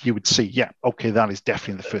 you would see, okay, that is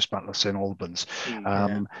definitely the first battle of St Albans.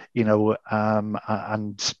 And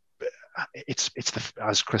it's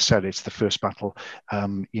as Chris said, it's the first battle,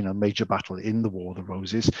 major battle in the War of the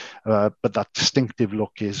Roses. But that distinctive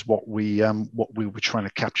look is what we were trying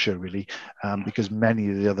to capture, really, because many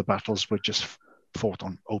of the other battles were just fought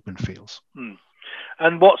on open fields.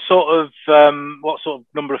 And what sort of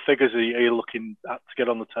number of figures are you looking at to get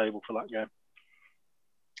on the table for that game?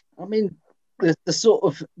 I mean,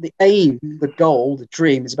 the aim, the goal, the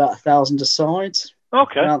dream is about 1,000 a side.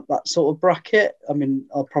 Okay. Around that sort of bracket. I mean,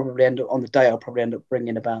 I'll probably end up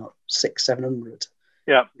bringing about 600-700.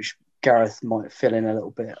 Yeah. Which Gareth might fill in a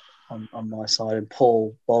little bit on my side, and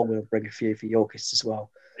Paul Baldwin will bring a few for Yorkists as well.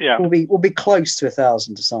 Yeah, we'll be close to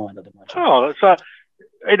 1,000 assigned, I'd imagine. Oh,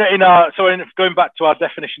 going back to our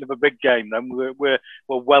definition of a big game, then we're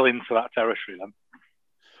well into that territory then.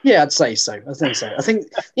 Yeah, I'd say so. I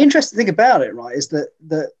think the interesting thing about it, right, is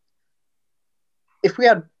that if we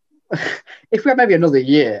had maybe another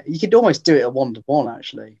year, you could almost do it a 1-to-1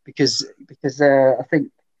 actually, because I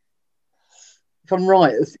think if I'm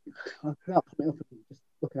right, I can't put it up and just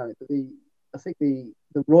looking at it, but I think the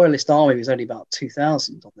Royalist army was only about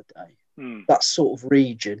 2,000 on the day. That sort of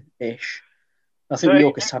region-ish. I think the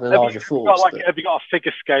Yorkists had a larger force. Have you got a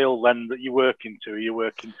figure scale then that you're working to? Are you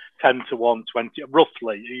working 10 to 1, 20,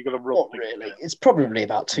 roughly? You got a rough? Not really. Scale? It's probably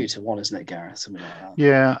about 2 to 1, isn't it, Gareth? Something like that.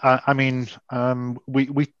 Yeah, I mean,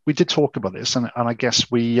 we did talk about this, and I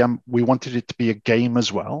guess we wanted it to be a game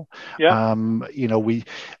as well. Yeah. The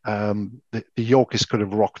Yorkists could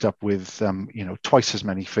have rocked up with twice as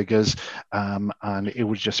many figures, and it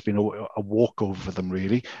would just been a walkover for them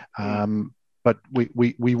really. But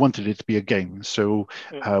we wanted it to be a game, so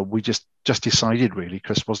we just decided really,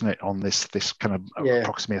 Chris, wasn't it, on this kind of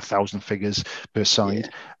approximately 1,000 figures per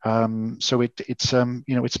side. Yeah. So it's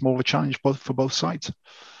more of a challenge for both sides.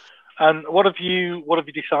 And what have you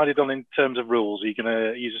decided on in terms of rules? Are you going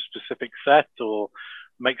to use a specific set or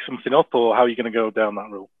make something up, or how are you going to go down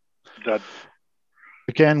that rule, Dad?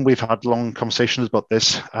 Again, we've had long conversations about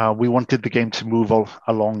this. We wanted the game to move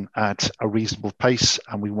along at a reasonable pace,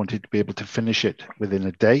 and we wanted to be able to finish it within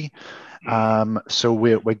a day. So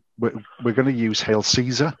we're going to use Hail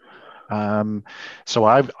Caesar. So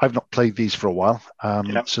I've not played these for a while.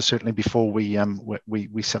 So certainly before we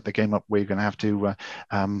set the game up, we're going to have to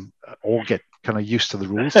all get kind of used to the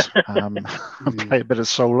rules and play a bit of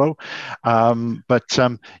solo.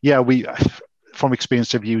 From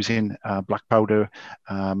experience of using Black Powder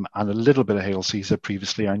and a little bit of Hail Caesar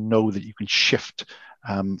previously, I know that you can shift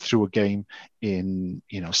through a game in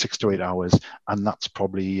 6 to 8 hours, and that's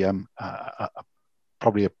probably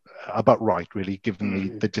about right, really,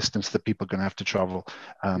 given the distance that people are going to have to travel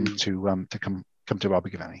to come to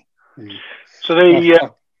Abergavenny. So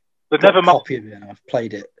the Nevermind copy of it. I've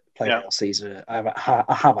played Hail Caesar. I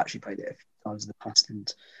have actually played it a few times in the past, and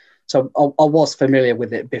so I was familiar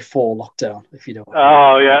with it before lockdown, if you know what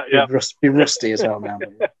I mean. Yeah. Be rusty as well now.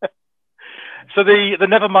 So the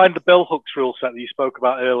Nevermind the Billhooks rule set that you spoke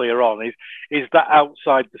about earlier on, is that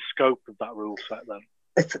outside the scope of that rule set then?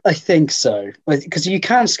 I think so, because you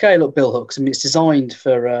can scale up billhooks. I mean, it's designed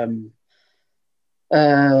for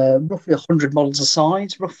roughly 100 models a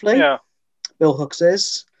side, roughly. Yeah. Billhooks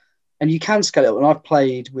is, and you can scale it up. And I've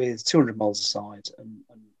played with 200 models a side and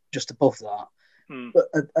just above that. But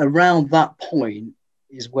around that point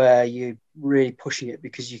is where you're really pushing it,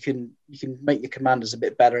 because you can make your commanders a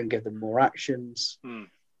bit better and give them more actions.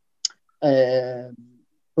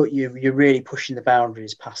 But you're really pushing the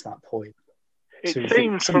boundaries past that point. It so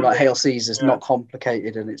seems something like Hail Caesar is not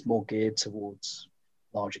complicated, and it's more geared towards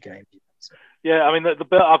larger games. Yeah, I mean,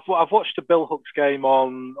 I've watched a Billhooks game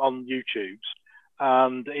on YouTube,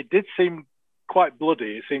 and it did seem quite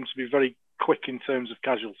bloody. It seems to be very quick in terms of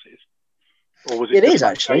casualties. Or was it is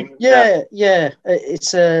actually, yeah.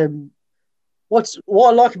 It's what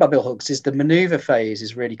I like about Billhooks is the maneuver phase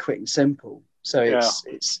is really quick and simple. So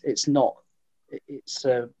it's not. There's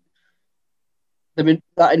an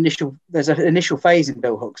initial phase in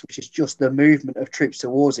Billhooks which is just the movement of troops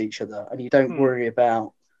towards each other, and you don't worry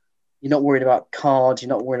about. You're not worried about cards. You're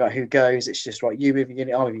not worried about who goes. It's just right. You move a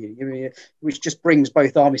unit, I move a unit, which just brings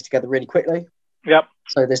both armies together really quickly. Yep.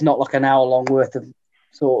 So there's not like an hour-long worth of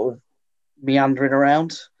sort of meandering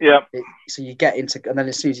around. Yeah. So you get into, and then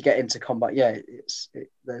as soon as you get into combat,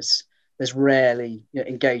 there's rarely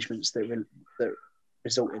engagements that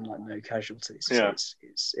result in like no casualties. Yeah. So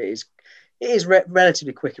it is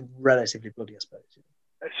relatively quick and relatively bloody, I suppose.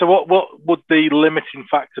 So what would the limiting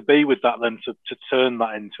factor be with that then to turn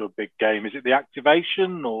that into a big game? Is it the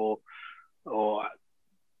activation, or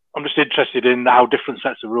I'm just interested in how different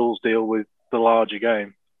sets of rules deal with the larger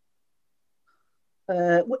game?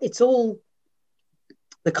 It's all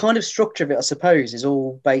the kind of structure of it, I suppose, is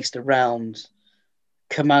all based around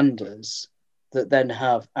commanders that then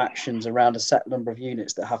have actions around a set number of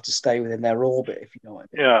units that have to stay within their orbit, if you know what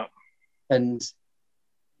I mean. Yeah. And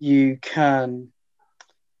you can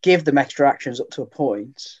give them extra actions up to a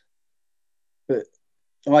point, but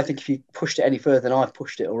I think if you pushed it any further than I've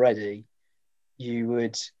pushed it already, you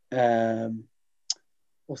would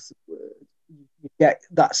get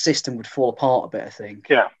that system would fall apart a bit, I think.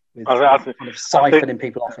 Yeah. With kind of siphoning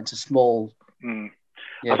people off into small. I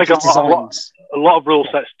think a lot of rule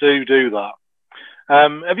sets do that.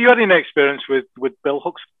 Have you had any experience with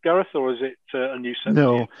Billhooks, Gareth, or is it a new set?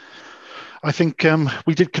 No. I think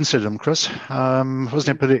we did consider them, Chris, wasn't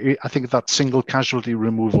it? But I think that single casualty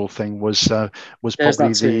removal thing was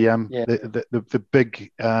probably the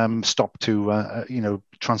big stop to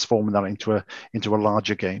transforming that into a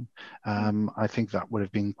larger game. I think that would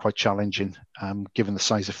have been quite challenging, given the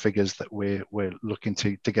size of figures that we're looking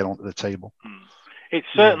to get onto the table. It's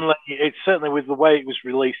certainly with the way it was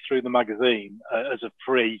released through the magazine as a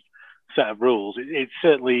free set of rules. It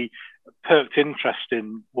certainly perked interest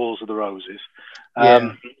in Wars of the Roses.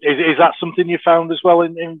 Is that something you found as well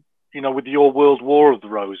in with your World War of the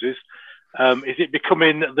Roses? Is it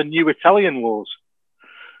becoming the new Italian Wars?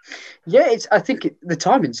 Yeah, I think the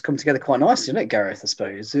timing's come together quite nicely, isn't it, Gareth? I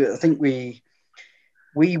suppose. I think we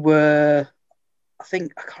were. I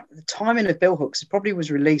think the timing of Bill Hooks probably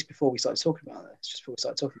was released before we started talking about this. Just before we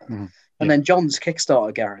started talking about it, and then John's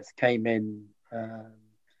Kickstarter, Gareth, came in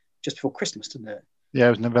just before Christmas, didn't it? Yeah,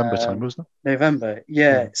 it was November time, wasn't it? November,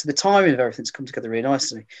 yeah. So the timing of everything's come together really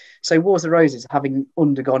nicely. So Wars of the Roses, having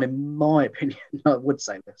undergone, in my opinion, I would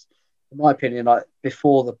say this, in my opinion, like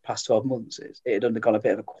before the past 12 months, it had undergone a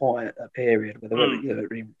bit of a quiet period where there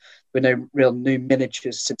were no real new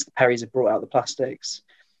miniatures since the Perrys had brought out the plastics,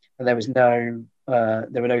 and there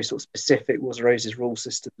were no sort of specific Wars of the Roses rule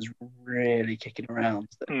systems really kicking around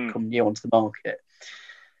that come new onto the market.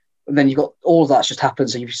 And then you've got all of that's just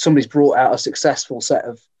happened. So somebody's brought out a successful set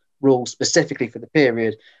of rules specifically for the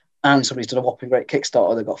period, and somebody's done a whopping great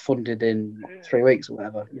Kickstarter that got funded in 3 weeks or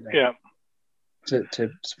whatever.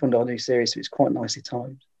 To fund our new series. So it's quite nicely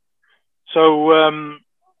timed. So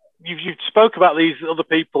you've spoke about these other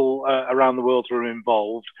people around the world who are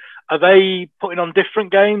involved. Are they putting on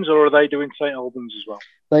different games, or are they doing St. Albans as well?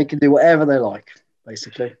 They can do whatever they like.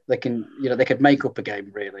 Basically, they can. They could make up a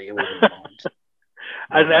game really. It wouldn't mind.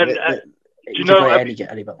 Do you know? Have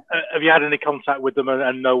you had any contact with them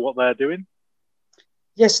and know what they're doing?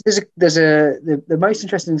 Yes, the most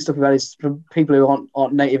interesting stuff about it is from people who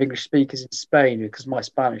aren't native English speakers in Spain, because my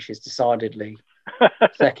Spanish is decidedly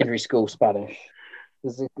secondary school Spanish.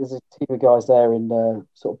 There's a team of guys there in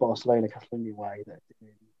sort of Barcelona, Catalonia way that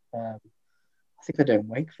I think they're doing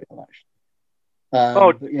Wakefield actually.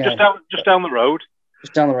 Just down the road.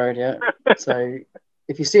 Just down the road, yeah. So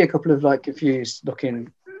if you see a couple of like confused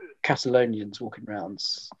looking Catalonians walking around,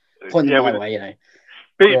 point them my way,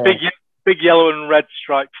 Big yellow and red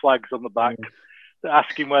striped flags on the back,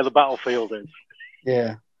 asking where the battlefield is.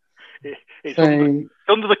 Yeah. It's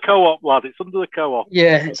under the co-op, lad. It's under the co-op.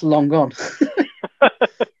 Yeah, it's long gone.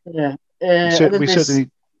 Yeah. We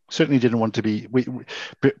certainly didn't want to be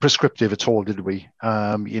prescriptive at all, did we?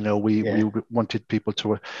 We wanted people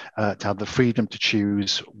to have the freedom to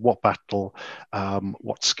choose what battle,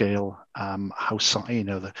 what scale, how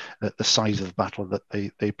the size of the battle that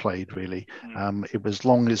they played. Really, it was, as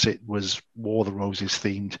long as it was War of the Roses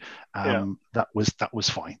themed, that was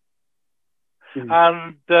fine.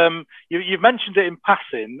 And you've mentioned it in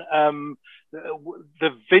passing,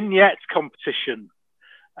 the vignette competition.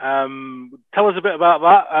 Tell us a bit about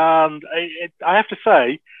that. And I have to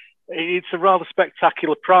say, it's a rather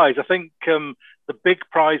spectacular prize. I think the big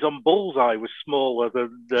prize on Bullseye was smaller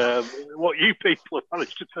than what you people have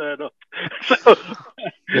managed to turn up. So,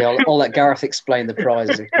 I'll let Gareth explain the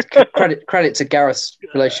prize. Credit to Gareth's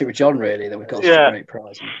relationship with John, really, that we've got such a great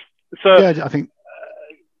prize. So I think,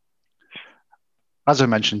 as I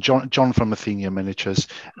mentioned, John from Athenia Miniatures.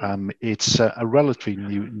 It's a relatively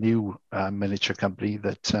new miniature company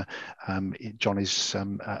that John has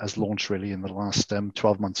launched really in the last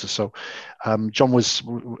 12 months or so. John was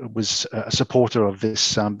a supporter of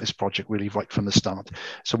this project really right from the start.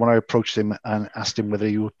 So when I approached him and asked him whether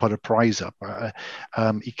he would put a prize up,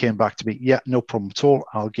 he came back to me, yeah, no problem at all.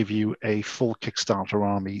 I'll give you a full Kickstarter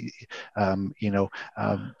army,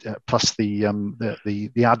 plus the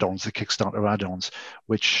add-ons, the Kickstarter add-ons,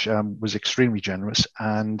 which was extremely generous,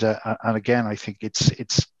 and again, I think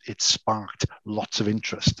it's sparked lots of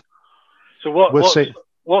interest. So what sort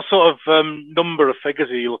of number of figures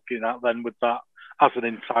are you looking at then with that as an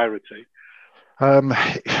entirety?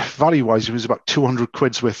 Value-wise, it was about 200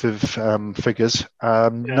 quid's worth of figures.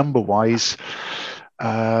 Number-wise,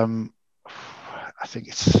 I think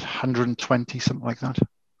it's 120, something like that.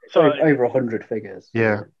 So over 100 figures.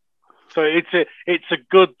 Yeah. So it's a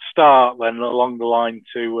good start then along the line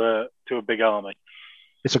to a big army.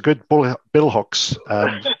 It's a good Bill Hooks,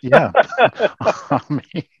 yeah.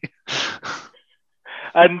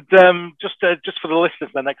 And just for the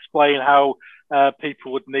listeners, then explain how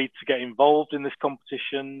people would need to get involved in this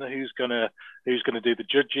competition. Who's gonna do the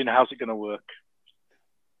judging? How's it gonna work?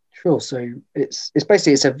 Sure. So it's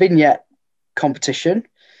basically a vignette competition.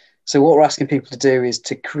 So what we're asking people to do is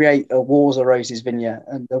to create a Wars of Roses vignette,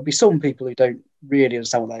 and there'll be some people who don't really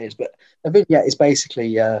understand what that is, but a vignette is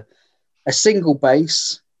basically a single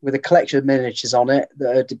base with a collection of miniatures on it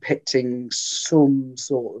that are depicting some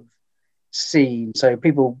sort of scene. So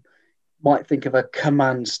people might think of a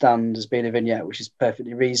command stand as being a vignette, which is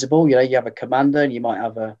perfectly reasonable. You know, you have a commander and you might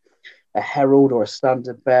have a herald or a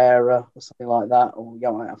standard bearer or something like that, or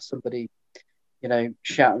you might have somebody, you know,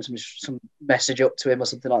 shouting some message up to him or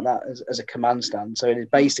something like that as a command stand. So in its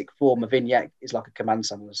basic form, a vignette is like a command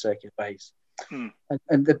stand on a circular base.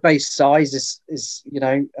 And the base size is you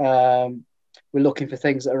know, we're looking for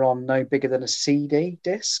things that are on no bigger than a CD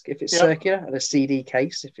disc if it's circular, and a CD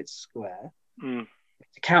case if it's square.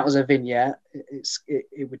 To count as a vignette,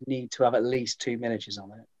 it would need to have at least 2 miniatures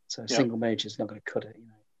on it. So a single miniature is not going to cut it, you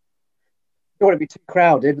know. You don't want to be too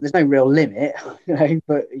crowded, but there's no real limit, you know.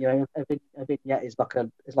 But you know, a vignette is like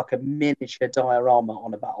a miniature diorama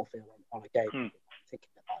on a battlefield on a game. Thinking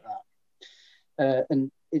like that,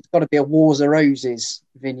 and it's got to be a Wars of Roses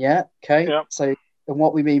vignette. Okay, so and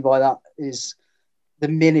what we mean by that is the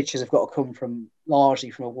miniatures have got to come from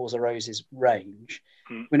largely from a Wars of Roses range.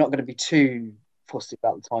 We're not going to be too fussy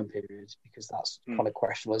about the time period because that's kind of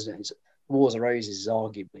questionable, isn't it? Wars of Roses is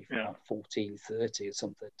arguably from about 1430 or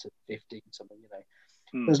something to 15 something, you know.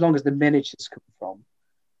 But as long as the miniatures come from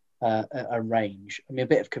a range, I mean, a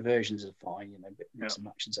bit of conversions are fine, you know, but mix and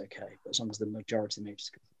match is okay. But as long as the majority of the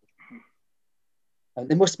miniatures come from, and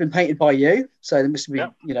they must have been painted by you, so there must be,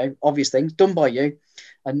 you know, obvious things done by you,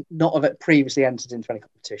 and not have it previously entered into any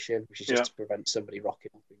competition, which is just to prevent somebody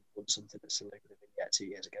rocking up and won something that's a lucrative vignette 2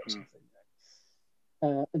 years ago or something. You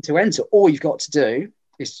know? And to enter, all you've got to do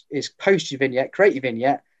is post your vignette, create your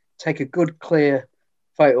vignette, take a good clear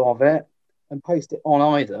photo of it, and post it on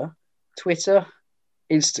either Twitter,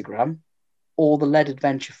 Instagram, or the Lead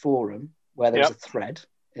Adventure forum, where there's a thread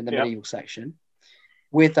in the medieval section,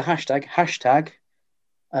 with the hashtag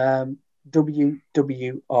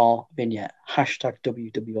WWR vignette, hashtag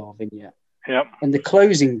WWR vignette. And the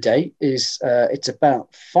closing date is it's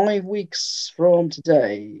about 5 weeks from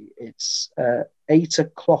today. It's 8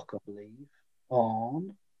 o'clock, I believe,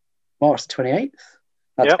 on March the 28th.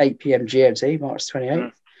 That's 8 p.m. GMT, March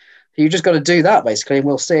 28th. So you just got to do that basically, and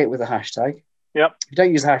we'll see it with a hashtag. If you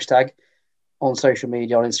don't use the hashtag on social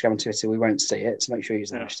media, on Instagram and Twitter, we won't see it. So make sure you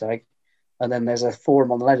use the hashtag. And then there's a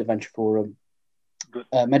forum on the Lead Adventure forum,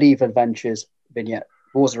 Medieval Adventures vignette,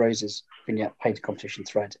 Wars of Roses vignette, painted competition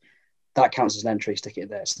thread. That counts as an entry. Stick it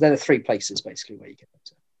there. So there are 3 places basically where you can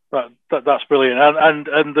enter. That's brilliant. And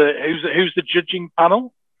who's the judging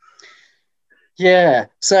panel? Yeah,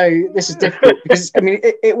 so this is difficult because I mean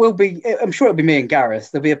it will be. I'm sure it'll be me and Gareth.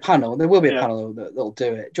 There'll be a panel. There will be a panel that'll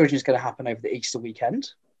do it. Judging is going to happen over the Easter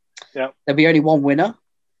weekend. There'll be only one winner,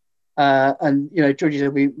 and you know, judges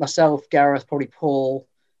will be myself, Gareth, probably Paul,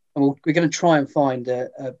 and we're going to try and find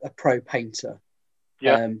a pro painter,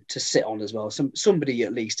 to sit on as well. Somebody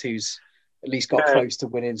at least who's at least got close to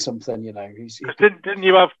winning something. You know, didn't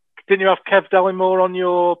you have Kev Dellimore on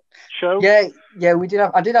your show? Yeah, we did.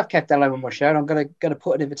 I did have Kev Dellimore on my show, and I'm gonna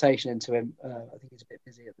put an invitation into him. I think he's a bit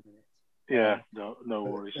busy at the minute. No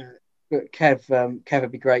worries. But Kev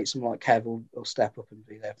would be great. Someone like Kev will step up and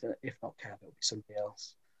be there. If not Kev, it'll be somebody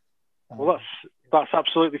else. Well, that's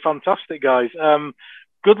absolutely fantastic, guys.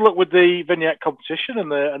 Good luck with the vignette competition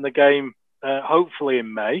and the game. Hopefully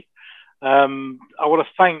in May. I want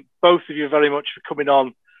to thank both of you very much for coming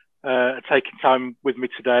on. Taking time with me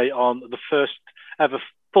today on the first ever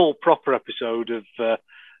full proper episode of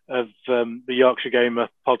the Yorkshire Gamer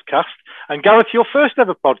podcast, and Gareth, your first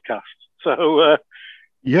ever podcast. So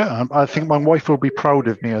I think my wife will be proud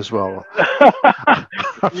of me as well.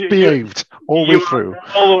 I've behaved all the way through.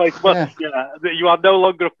 All the way. Well, you are no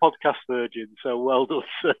longer a podcast virgin, so well done.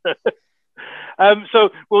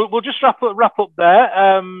 So we'll just wrap up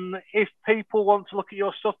there. If people want to look at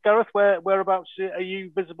your stuff, Gareth, whereabouts are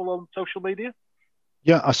you visible on social media?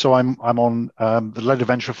 Yeah, so I'm on the Lead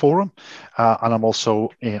Adventure forum, and I'm also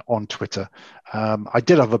on Twitter. I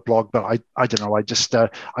did have a blog, but I don't know. I just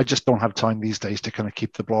don't have time these days to kind of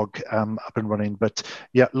keep the blog up and running. But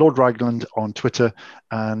yeah, Lord Ragland on Twitter,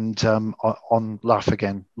 and on Laugh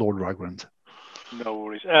Again, Lord Ragland. No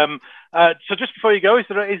worries. So just before you go, is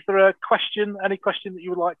there a question, any question that you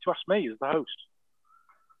would like to ask me as the host?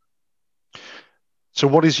 So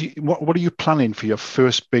what are you planning for your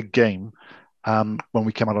first big game when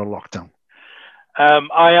we come out of lockdown?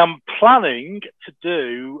 I am planning to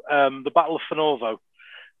do the Battle of Fornovo,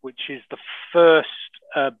 which is the first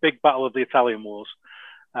big battle of the Italian Wars.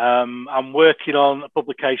 I'm working on a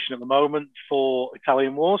publication at the moment for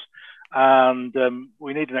Italian Wars. and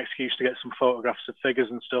we need an excuse to get some photographs of figures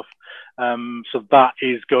and stuff. So that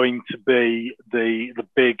is going to be the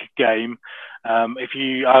big game.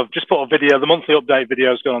 I've just put a video, the monthly update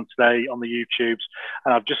video is going on today on the YouTubes,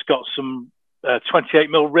 and I've just got some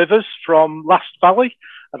 28mm rivers from Last Valley.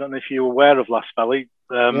 I don't know if you're aware of Last Valley.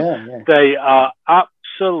 They are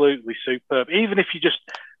absolutely superb. Even if you just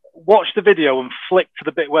watch the video and flick to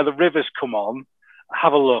the bit where the rivers come on,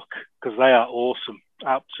 have a look, because they are awesome.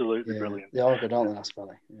 Absolutely brilliant. They are good, aren't they, Last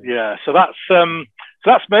Valley? Yeah. So that's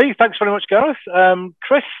me. Thanks very much, Gareth.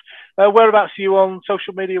 Chris, whereabouts are you on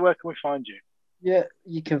social media? Where can we find you? Yeah,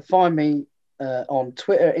 you can find me on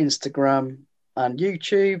Twitter, Instagram, and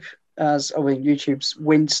YouTube. YouTube's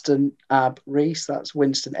Winston Ab Rees. That's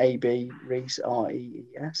Winston AB Rees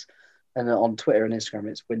Rees. And on Twitter and Instagram,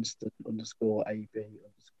 it's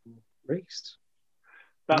Winston_AB_Rees.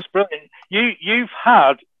 That's brilliant. You've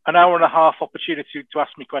had an hour and a half opportunity to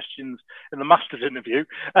ask me questions in the Masters interview.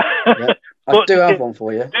 Yeah, I do have one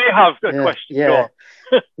for you. Do you have a question? Yeah.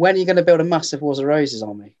 When are you going to build a massive Wars of Roses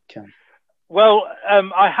army, Ken? Well,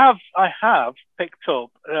 I have picked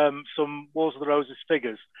up some Wars of the Roses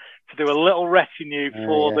figures to do a little retinue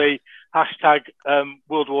for the hashtag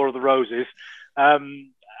World War of the Roses.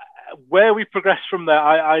 Where we progress from there,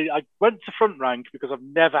 I went to front rank because I've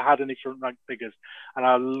never had any front rank figures, and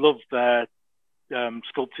I love their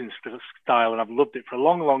sculpting style, and I've loved it for a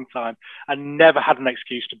long, long time, and never had an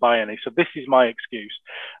excuse to buy any. So this is my excuse.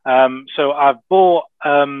 So I've bought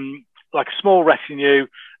like a small retinue,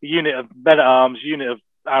 a unit of men-at-arms, unit of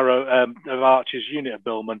archers, unit of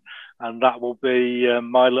billmen, and that will be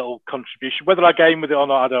my little contribution. Whether I game with it or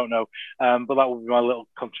not, I don't know, but that will be my little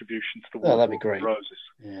contribution to the World that'd be great. Roses.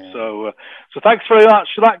 Yeah. So thanks very much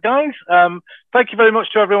for that, guys. Thank you very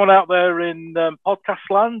much to everyone out there in podcast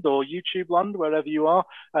land or YouTube land, wherever you are.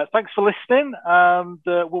 Thanks for listening, and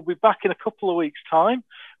we'll be back in a couple of weeks' time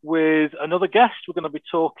with another guest. We're going to be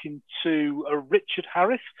talking to Richard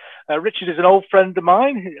Harris. Richard is an old friend of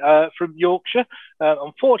mine from Yorkshire.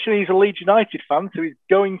 Unfortunately, he's a Leeds United fan, so he's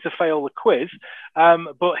going to fail the quiz.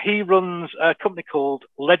 But he runs a company called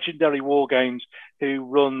Legendary War Games, who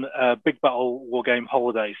run Big Battle War Game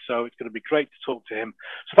Holidays. So it's going to be great to talk to him.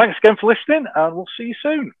 So thanks again for listening, and we'll see you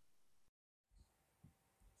soon.